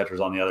pass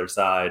catchers on the other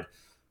side,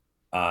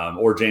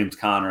 or James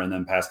Conner and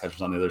then pass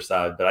catchers on the other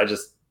side. But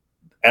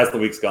as the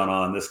week's gone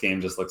on, this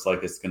game just looks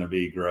like it's going to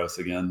be gross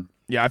again.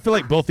 Yeah, I feel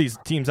like both these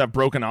teams have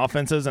broken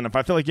offenses, and if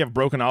I feel like you have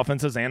broken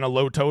offenses and a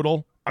low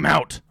total, I'm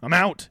out. And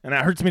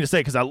that hurts me to say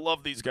because I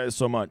love these guys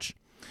so much.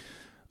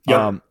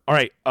 Yep. All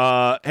right.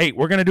 Hey,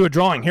 we're going to do a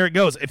drawing. Here it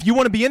goes. If you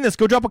want to be in this,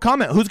 go drop a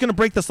comment. Who's going to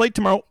break the slate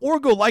tomorrow? Or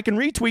go like and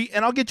retweet,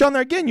 and I'll get you on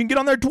there again. You can get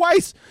on there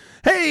twice.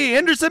 Hey,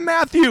 Anderson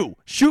Matthew,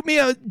 shoot me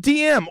a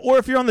DM. Or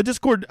if you're on the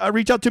Discord,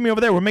 reach out to me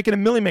over there. We're making a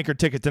Millie Maker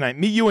ticket tonight.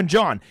 Me, you, and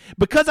John.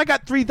 Because I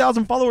got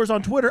 3,000 followers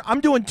on Twitter, I'm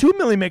doing 2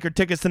 Millie Maker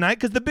tickets tonight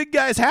because the big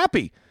guy's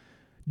happy.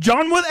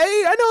 John with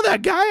I know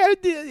that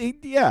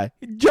guy.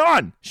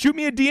 John, shoot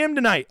me a DM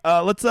tonight.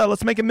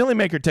 Let's make a Millie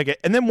Maker ticket,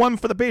 and then one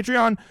for the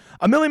Patreon,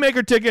 a Millie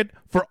Maker ticket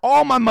for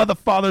all my mother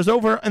fathers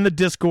over in the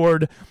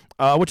Discord,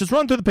 which is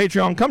run through the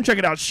Patreon. Come check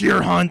it out.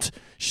 Sheer Hunt,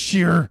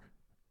 sheerly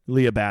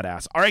a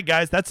badass. All right,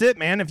 guys, that's it,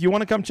 man. If you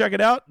want to come check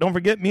it out, don't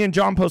forget, me and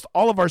John post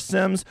all of our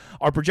sims,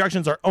 our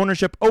projections, our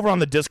ownership over on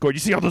the Discord. You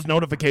see all those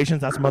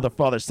notifications? That's mother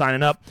fathers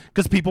signing up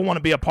because people want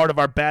to be a part of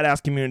our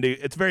badass community.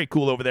 It's very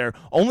cool over there.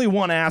 Only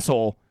one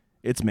asshole.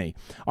 It's me.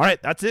 All right,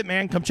 that's it,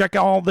 man. Come check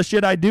out all the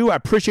shit I do. I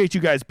appreciate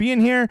you guys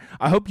being here.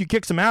 I hope you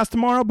kick some ass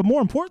tomorrow, but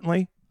more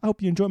importantly, I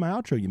hope you enjoy my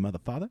outro, you mother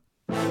father.